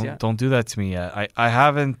 No, Kids yet? don't do that to me yet. I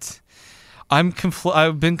haven't.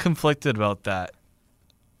 I've been conflicted about that.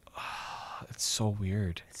 It's so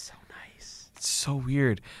weird. It's so nice. It's so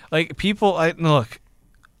weird. Like people, look.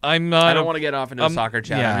 I'm not. I don't want to get off into a soccer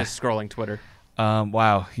chat. yeah. I'm just scrolling Twitter.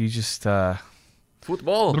 Wow, you just.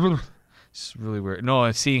 Football. It's really weird.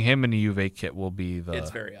 No, seeing him in a Juve kit will be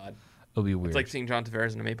It's very odd. It'll be weird. It's like seeing John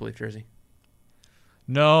Tavares in a Maple Leaf jersey.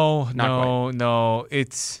 No. Not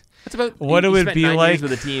It's It's about what he it would spent be 9 like. years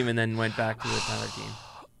with a team and then went back to another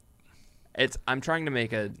team. I'm trying to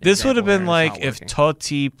make a. This would have been example here, and like it's if not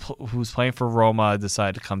Totti, working. who's playing for Roma,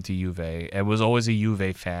 decided to come to Juve and was always a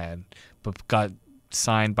Juve fan, but got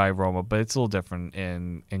signed by Roma. But it's a little different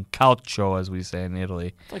in calcio, as we say in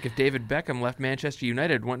Italy. It's like if David Beckham left Manchester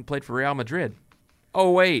United, went and played for Real Madrid.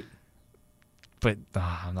 Oh wait, But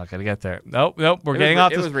I'm not gonna get there. Nope. We're It getting was,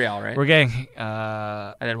 off. It This. was Real, right? We're getting.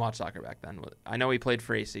 I didn't watch soccer back then. I know he played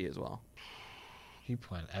for AC as well. He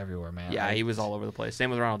went everywhere, man. Yeah, he was all over the place. Same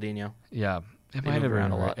with Ronaldinho. Yeah, it They might have moved been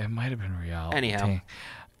around a lot. It might have been Real. Anyhow. Dang.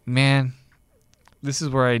 Man, this is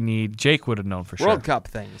where I need Jake would have known for World sure. Cup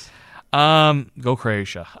things. Go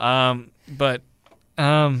Croatia. But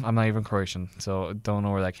I'm not even Croatian, so don't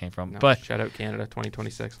know where that came from. No, But shout out Canada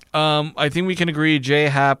 2026. I think we can agree,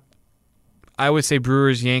 J-Hap. I would say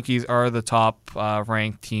Brewers, Yankees are the top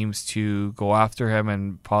ranked teams to go after him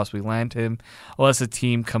and possibly land him, unless a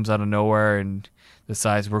team comes out of nowhere and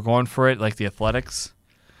decides we're going for it, like the Athletics.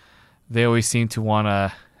 They always seem to want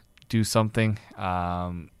to do something,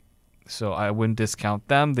 so I wouldn't discount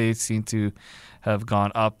them. They seem to have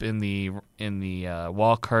gone up in the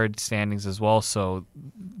wild card standings as well. So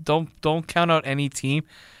don't count out any team.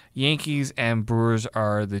 Yankees and Brewers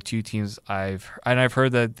are the two teams I've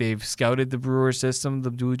heard that they've scouted the Brewer system,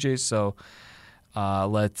 the Blue Jays. So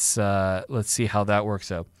let's see how that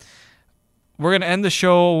works out. We're gonna end the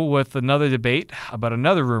show with another debate about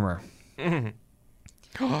another rumor.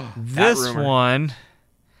 This rumor. one,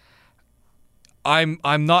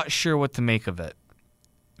 I'm not sure what to make of it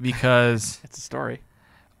because It's a story.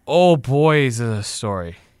 oh boy, is it a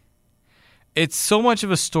story! It's so much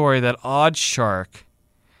of a story that Odd Shark.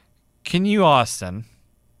 Can you, Austin,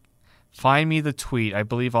 find me the tweet? I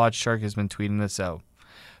believe Odd Shark has been tweeting this out.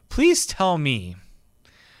 Please tell me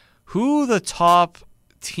who the top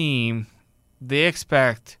team they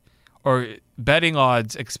expect, or betting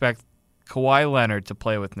odds expect Kawhi Leonard to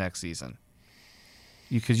play with next season.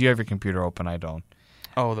 Because you have your computer open, I don't.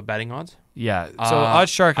 Oh, the betting odds? Yeah. So Odd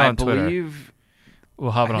Shark on Twitter. I believe.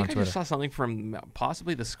 We'll have it I on think I Twitter. just saw something from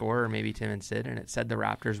possibly the Score or maybe Tim and Sid, and it said the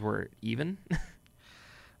Raptors were even.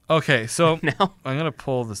 Okay, so Now I'm gonna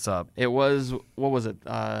pull this up. it was what was it?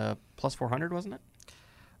 Plus 400, wasn't it?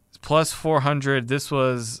 Plus 400. This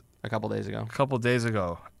was A couple days ago. a couple days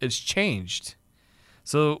ago. It's changed.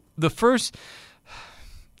 So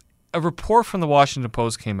a report from the Washington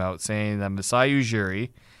Post came out saying that Masai Ujiri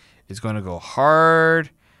is going to go hard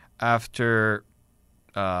after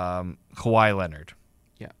Kawhi Leonard.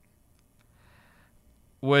 Yeah.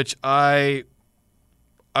 Which I'm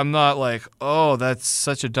not like, oh, that's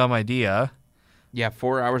such a dumb idea. Yeah,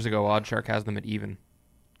 4 hours ago, Odd Shark has them at even.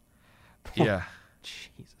 Yeah.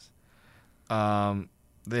 Jesus.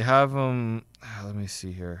 They have them. Let me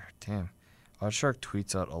see here. Damn. Odd Shark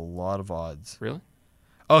tweets out a lot of odds. Really?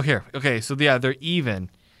 Oh, here. Okay, so yeah, they're even.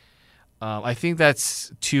 I think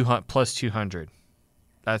that's 200 plus 200.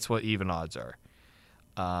 That's what even odds are.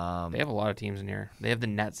 They have a lot of teams in here. They have the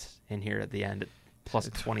Nets in here at the end at plus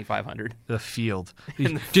 2,500. The field.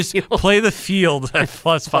 In the Just field. play the field at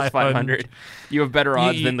plus 500. You have better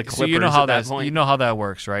odds than the Clippers So you know how at that that's, point. you know how that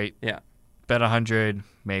works, right? Yeah. Bet 100,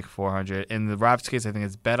 make 400. In the Raptors case, I think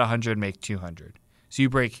it's bet 100, make 200. So you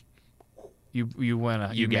break. You win.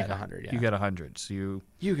 You make get 100. Yeah. You get 100. So You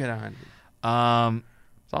get 100. um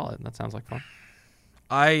Solid. That sounds like fun.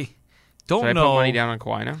 I don't Should I know. put money down on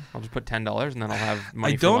Kawhi now? I'll just put $10 and then I'll have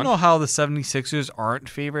money I for don't lunch. know how the 76ers aren't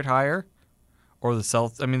favored higher, or the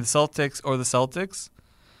Celtics,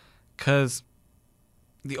 because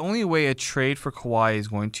the only way a trade for Kawhi is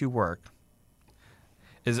going to work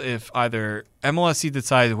is if either MLSE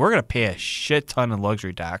decides we're going to pay a shit ton in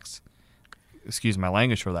luxury tax. Excuse my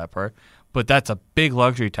language for that part, but that's a big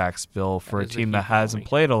luxury tax bill for a is a team that huge hasn't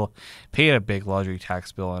paid a big luxury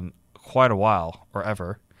tax bill in quite a while or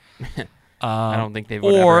ever. I don't think they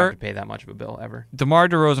would ever have to pay that much of a bill ever. DeMar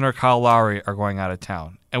DeRozan or Kyle Lowry are going out of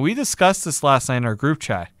town. And we discussed this last night in our group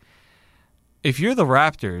chat. If you're the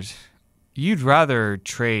Raptors, you'd rather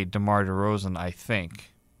trade DeMar DeRozan, I think.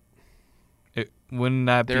 Wouldn't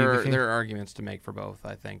that be the case? There are arguments to make for both,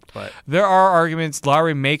 I think, but There are arguments.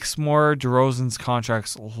 Lowry makes more. DeRozan's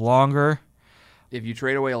contract's longer. if you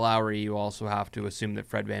trade away Lowry, you also have to assume that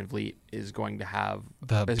Fred VanVleet is going to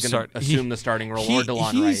assume the starting role, or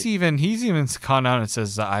DeLon he's Wright. He's even gone out and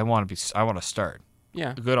says that I want to start.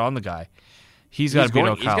 Yeah, Good on the guy. He's got to beat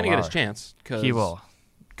out he's Kyle going to get his Lowry. chance. 'Cause He will.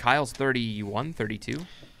 Kyle's 31, 32.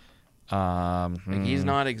 Like, he's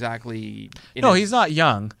not exactly. No, he's not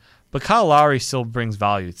young, but Kyle Lowry still brings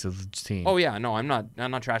value to the team. Oh yeah, no, I'm not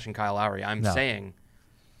trashing Kyle Lowry. I'm No. saying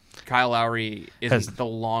Kyle Lowry isn't the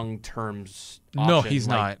long-term option. No, he's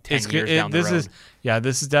like not. 10 years down the road.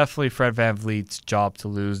 This is definitely Fred VanVleet's job to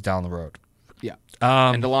lose down the road. Yeah.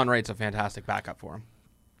 Um, And DeLon Wright's a fantastic backup for him.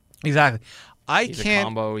 Exactly. He's a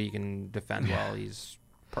combo. He can defend well. He's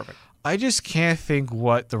perfect. I just can't think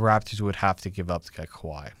what the Raptors would have to give up to get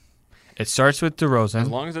Kawhi. It starts with DeRozan. As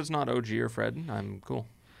long as it's not OG or Fred, I'm cool.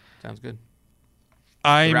 Sounds good.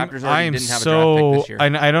 I'm Raptors already I'm didn't have a draft so pick this year.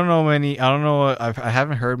 I don't know many. I don't know. I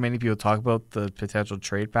haven't heard many people talk about the potential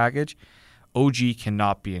trade package. OG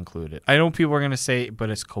cannot be included. I know people are going to say, but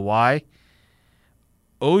it's Kawhi.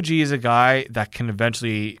 OG is a guy that can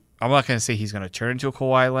eventually, I'm not going to say he's going to turn into a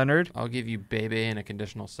Kawhi Leonard. I'll give you Bebe in a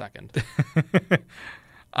conditional second.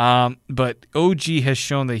 But OG has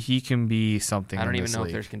shown that he can be something. I don't in even this know league.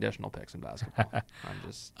 if there's conditional picks in basketball. I'm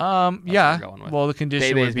just yeah. going with. Well, the condition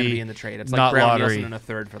Bebe would is going to be be in the trade. It's not like Brown lottery. Nielsen and a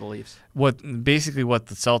third for the Leafs. What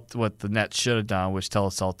the Nets should have done, which tell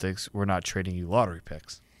the Celtics we're not trading you lottery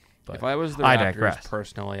picks. But If I was the I Raptors, digress.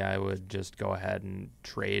 personally, I would just go ahead and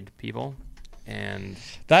trade people and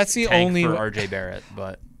That's the tank only. for RJ Barrett,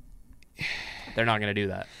 but they're not going to do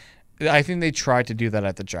that. I think they tried to do that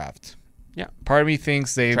at the draft. Yeah. Part of me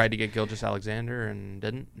thinks they Tried to get Gilgeous-Alexander and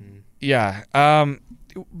didn't. And Yeah.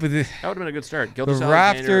 But that would have been a good start. Raptors-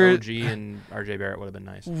 Gilgeous-Alexander, OG, and RJ Barrett would have been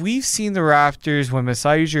nice. we've seen the Raptors when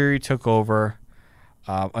Masai Ujiri took over.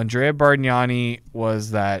 Andrea Bargnani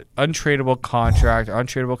was that untradeable contract,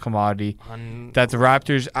 untradeable commodity that the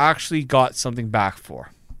Raptors actually got something back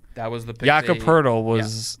for. That was the pick. Jakob Poeltl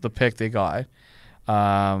was the pick they got.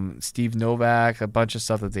 Steve Novak, a bunch of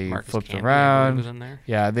stuff that they Marcus flipped Camby, I believe, around. was in there.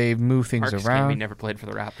 Yeah, they moved things Marcus around. Camby never played for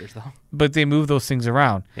the Raptors, though. But they moved those things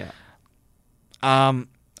around. Yeah. I'm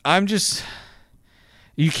just,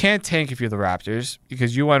 you can't tank if you're the Raptors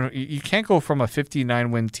because you can't go from a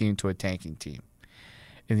 59 win team to a tanking team.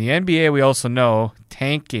 In the NBA, we also know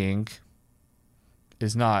tanking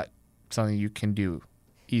is not something you can do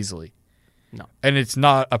easily. No. And it's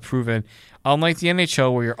not a proven, unlike the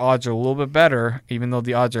NHL where your odds are a little bit better, even though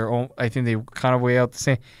the odds are, I think they kind of weigh out the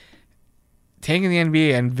same. Tanking the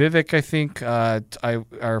NBA, and Vivek, I think,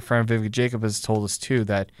 our friend Vivek Jacob has told us too,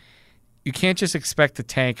 that you can't just expect to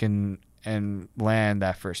tank and land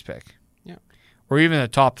that first pick. Yeah. Or even the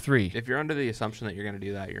top three. If you're under the assumption that you're going to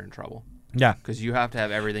do that, you're in trouble. Yeah. Because you have to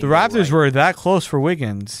have everything. The go Raptors right. were that close for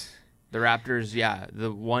Wiggins. The Raptors, yeah.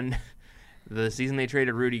 The season they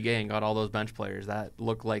traded Rudy Gay and got all those bench players, that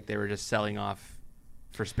looked like they were just selling off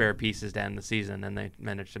for spare pieces to end the season, and they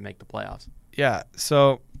managed to make the playoffs. Yeah.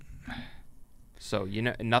 So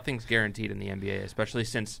nothing's guaranteed in the NBA, especially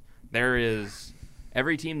since there is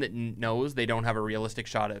every team that knows they don't have a realistic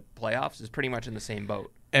shot at playoffs is pretty much in the same boat.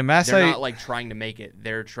 and They're Masai, not like trying to make it.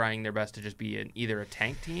 They're trying their best to just be either a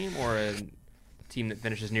tank team or a team that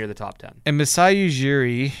finishes near the top 10. and Masai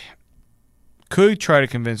Ujiri could try to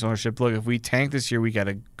convince ownership, look, if we tank this year, we got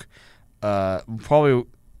probably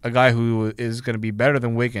a guy who is going to be better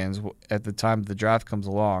than Wiggins at the time the draft comes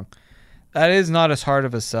along. That is not as hard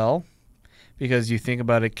of a sell because you think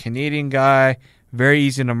about a Canadian guy, very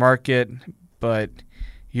easy to market, but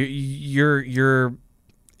it's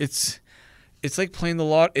like playing the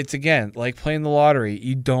lot. It's again like playing the lottery.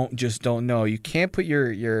 You don't know. You can't put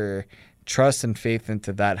your trust and faith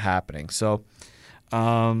into that happening. So,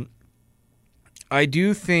 I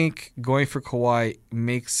do think going for Kawhi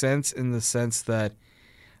makes sense in the sense that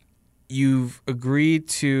you've agreed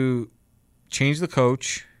to change the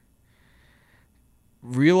coach,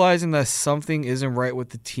 realizing that something isn't right with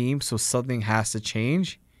the team, so something has to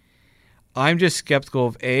change. I'm just skeptical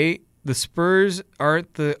of the Spurs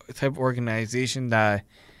aren't the type of organization that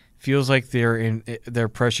feels like they're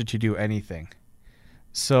pressured to do anything.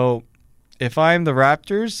 So if I'm the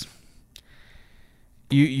Raptors,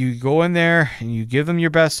 you go in there and you give them your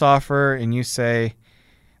best offer and you say,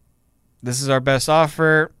 this is our best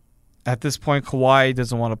offer. At this point, Kawhi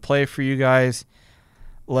doesn't want to play for you guys.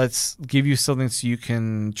 Let's give you something so you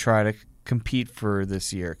can try to compete for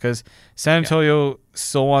this year. Because San Antonio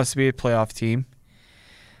still wants to be a playoff team.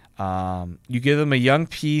 You give them a young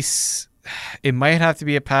piece. It might have to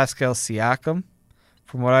be a Pascal Siakam,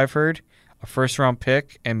 from what I've heard. A first-round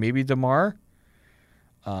pick and maybe DeMar.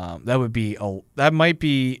 That might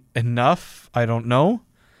be enough. I don't know.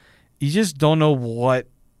 You just don't know what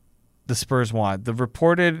the Spurs want. The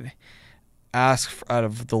reported ask out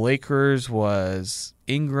of the Lakers was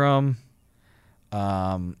Ingram.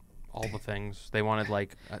 All the things they wanted,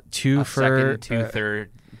 like Two second, two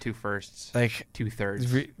firsts, like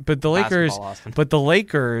 2/3. But the Lakers, Basketball,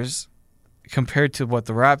 Austin. Compared to what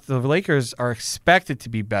the Lakers are expected to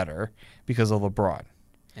be better because of LeBron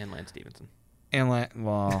and Lance Stevenson.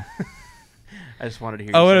 Well, I just wanted to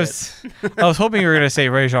hear you say it. I was hoping you were going to say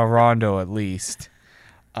Rajon Rondo at least.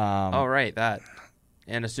 Right, that.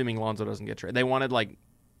 And assuming Lonzo doesn't get traded, they wanted like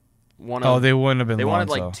one. They wouldn't have been. They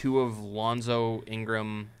Lonzo. wanted like two of Lonzo,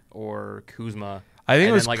 Ingram, or Kuzma. I think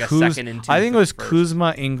it was like a second and two. I think it was first.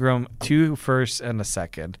 Kuzma, Ingram, 2 firsts and a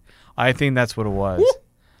second. I think that's what it was. Woo!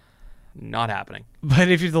 Not happening. But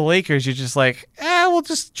if you're the Lakers, you're just like, we'll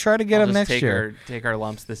just try to get him next year. Take our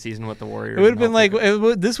lumps this season with the Warriors. It would have been like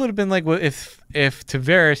this would have been like if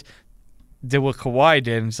Tavares did what Kawhi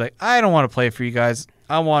did, and he's like, I don't want to play for you guys.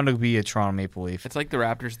 I want to be a Toronto Maple Leaf. It's like the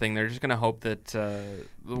Raptors thing. They're just going to hope that the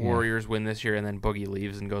Warriors win this year, and then Boogie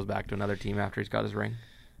leaves and goes back to another team after he's got his ring.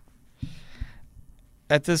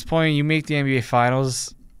 At this point, you make the NBA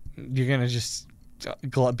Finals, you're going to just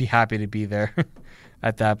be happy to be there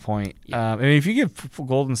at that point. Yeah. I mean, if you give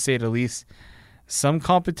Golden State at least some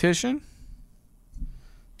competition,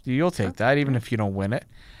 you'll take that, even if you don't win it.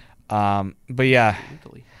 But yeah,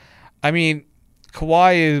 I mean,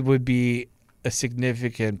 Kawhi would be a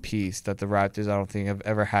significant piece that the Raptors, I don't think, have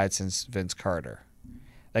ever had since Vince Carter.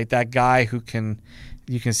 Like that guy who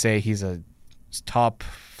you can say he's a top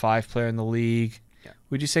 5 player in the league. Yeah.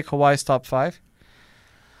 Would you say Kawhi's top 5?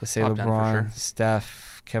 Let's say Top 10 for LeBron, sure.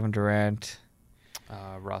 Steph, Kevin Durant,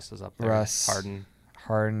 Russ is up there. Russ,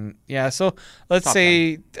 Harden. Yeah, so let's Top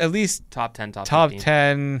say at least Top 10, top top 15.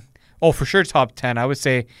 10. Oh, for sure top 10. I would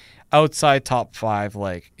say outside top 5,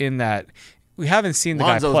 like in that. We haven't seen the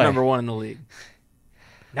Lonzo's guy play. number 1 in the league.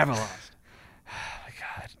 Never lost.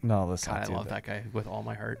 God, no, let's God, not I do love that guy with all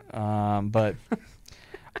my heart. But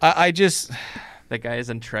I just That guy is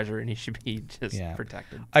a treasure, and he should be just Yeah.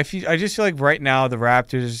 protected. I just feel like right now the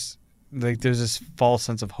Raptors, like there's this false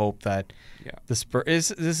sense of hope that the Spurs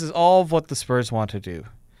this is all of what the Spurs want to do.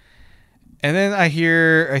 And then I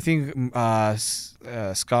think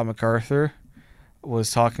Scott MacArthur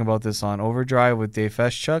was talking about this on Overdrive with Dave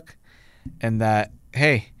Feschuk, and that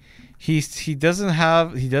hey, he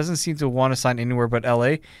doesn't seem to want to sign anywhere but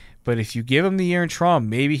LA, but if you give him the year in Toronto,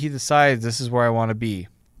 maybe he decides this is where I want to be.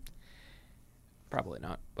 Probably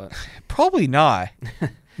not, but Probably not.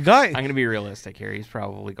 Guy, I'm going to be realistic here. He's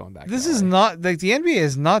probably going back. this to is LA. not like the NBA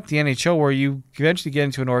is not the NHL where you eventually get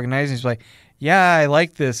into an organization. It's like, yeah, I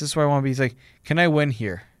like this. This is where I want to be. He's like, can I win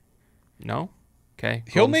here? No. Okay.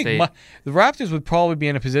 He'll Golden make State. the Raptors would probably be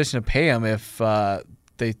in a position to pay him if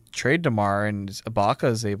they trade DeMar and Ibaka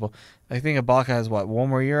is able. I think Ibaka has one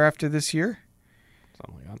more year after this year.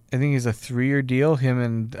 Something like I think he's a 3-year deal. Him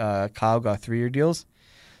and Kyle got 3-year deals.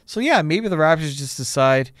 So yeah, maybe the Raptors just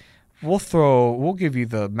decide we'll give you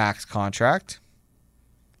the max contract.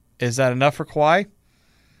 Is that enough for Kawhi?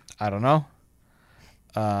 I don't know.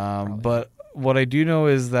 But what I do know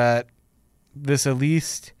is that this at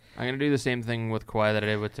least. I'm going to do the same thing with Kawhi that I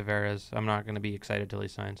did with Tavares. I'm not going to be excited till he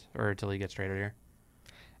signs or till he gets traded here.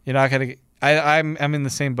 You're not gonna. I'm in the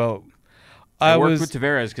same boat. I worked with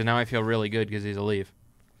Tavares because now I feel really good because he's a leave.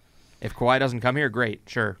 If Kawhi doesn't come here, great,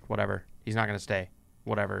 sure, whatever. He's not going to stay,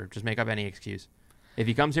 whatever. Just make up any excuse. If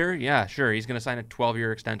he comes here, yeah, sure, he's going to sign a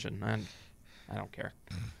 12-year extension. I don't care.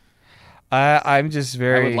 I'm just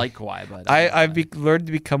very. I would like Kawhi, but I've learned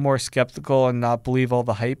to become more skeptical and not believe all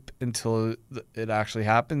the hype until it actually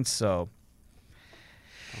happens. So,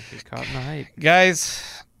 don't get caught in the hype.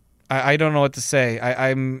 guys, I don't know what to say.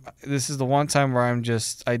 This is the one time where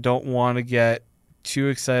I don't want to get too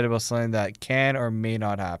excited about something that can or may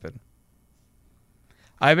not happen.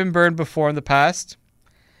 I've been burned before in the past.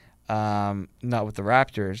 Not with the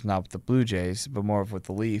Raptors, not with the Blue Jays, but more with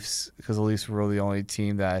the Leafs, because the Leafs were really the only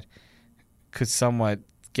team that could somewhat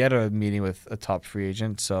get a meeting with a top free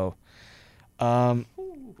agent. So, was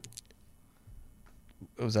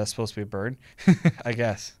that supposed to be a burn? I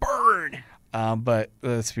guess. Burn! But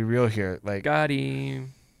let's be real here. Like, Got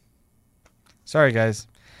him. sorry guys,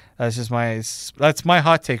 that's my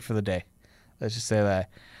hot take for the day. Let's just say that.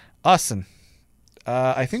 Austin,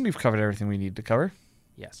 I think we've covered everything we need to cover.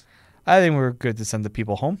 Yes. I think we're good to send the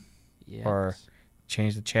people home. Yes. Or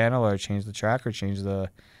change the channel or change the track or change the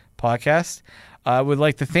podcast. I would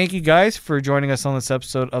like to thank you guys for joining us on this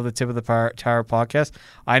episode of the Tip of the Tower podcast.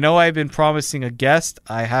 I know I've been promising a guest.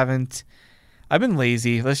 I've been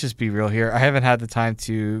lazy. Let's just be real here. I haven't had the time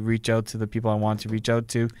to reach out to the people I want to reach out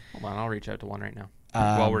to. Hold on, I'll reach out to one right now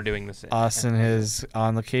while we're doing this. Austin is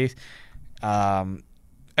on the case.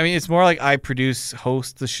 I mean, it's more like I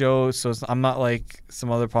host the show, so I'm not like some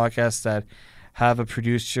other podcasts that have a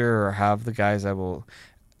producer or have the guys that will.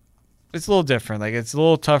 It's a little different. Like, it's a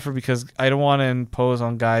little tougher because I don't want to impose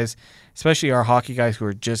on guys, especially our hockey guys who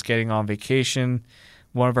are just getting on vacation.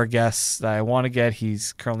 One of our guests that I want to get,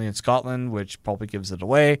 he's currently in Scotland, which probably gives it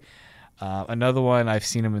away. Another one, I've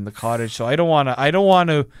seen him in the cottage, so I don't want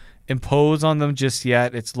to impose on them just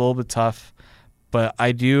yet. It's a little bit tough. But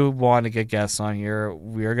I do want to get guests on here.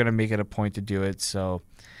 We are going to make it a point to do it. So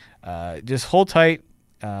just hold tight.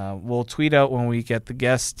 We'll tweet out when we get the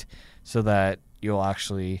guest so that you'll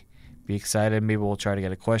actually be excited. Maybe we'll try to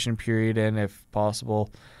get a question period in if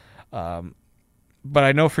possible. But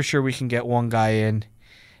I know for sure we can get one guy in.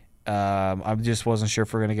 I just wasn't sure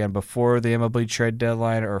if we're going to get him before the MLB trade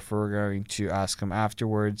deadline or if we're going to ask him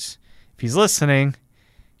afterwards. If he's listening,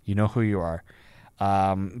 You know who you are.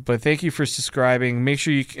 But thank you for subscribing. Make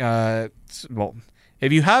sure you,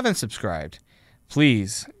 if you haven't subscribed,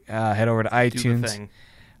 please head over to iTunes. Do the thing.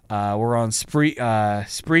 We're on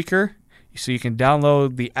Spreaker, so you can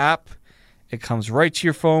download the app. It comes right to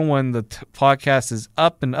your phone when the podcast is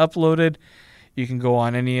up and uploaded. You can go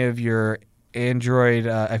on any of your Android.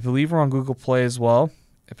 I believe we're on Google Play as well,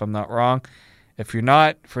 if I'm not wrong. If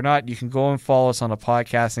not, you can go and follow us on a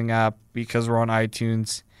podcasting app because we're on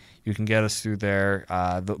iTunes. You can get us through there.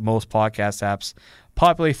 Most podcast apps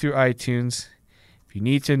populate through iTunes. If you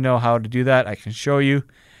need to know how to do that, I can show you.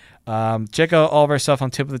 Check out all of our stuff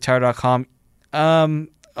on tipofthetower.com.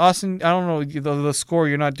 Austin, I don't know, the score,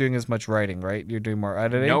 you're not doing as much writing, right? You're doing more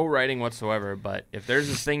editing? No writing whatsoever, but if there's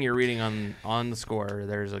this thing you're reading on the score,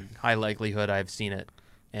 there's a high likelihood I've seen it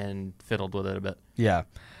and fiddled with it a bit. Yeah.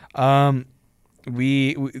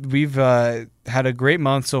 We've had a great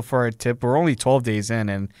month so far at Tip. We're only 12 days in,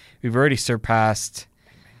 and we've already surpassed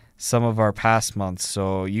some of our past months.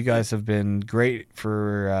 So you guys have been great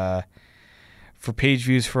for page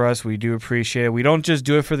views for us. We do appreciate it. We don't just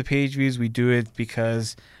do it for the page views. We do it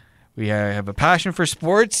because we have a passion for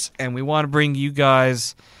sports, and we want to bring you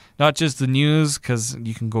guys not just the news, because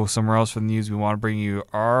you can go somewhere else for the news. We want to bring you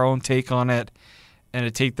our own take on it, and a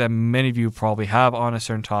take that many of you probably have on a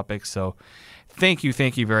certain topic. So thank you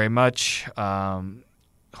very much.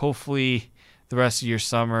 Hopefully the rest of your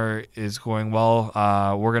summer is going well.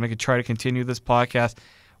 We're going to try to continue this podcast.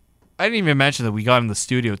 I didn't even mention that we got in the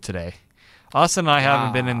studio today. Austin and I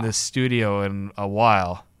haven't been in this studio in a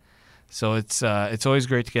while, so it's always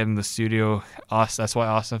great to get in the studio. That's why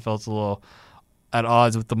Austin felt a little at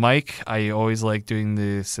odds with the mic. I always like doing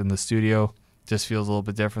this in the studio. Just feels a little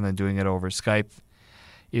bit different than doing it over Skype,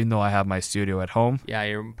 even though I have my studio at home. Yeah,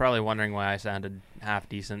 you're probably wondering why I sounded half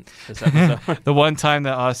decent this episode. The one time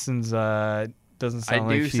that Austin's doesn't sound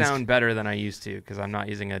like I do sound better than I used to because I'm not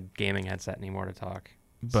using a gaming headset anymore to talk.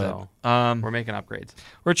 But we're making upgrades.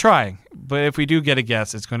 We're trying, but if we do get a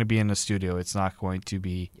guest, it's going to be in the studio. It's not going to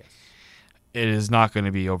be. Yes. It is not going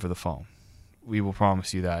to be over the phone. We will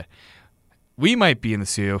promise you that. We might be in the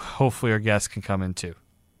studio. Hopefully, our guests can come in too.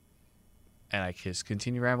 And I just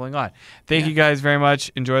continue rambling on. Thank you guys very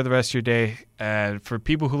much. Enjoy the rest of your day. And for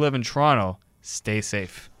people who live in Toronto, stay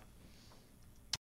safe.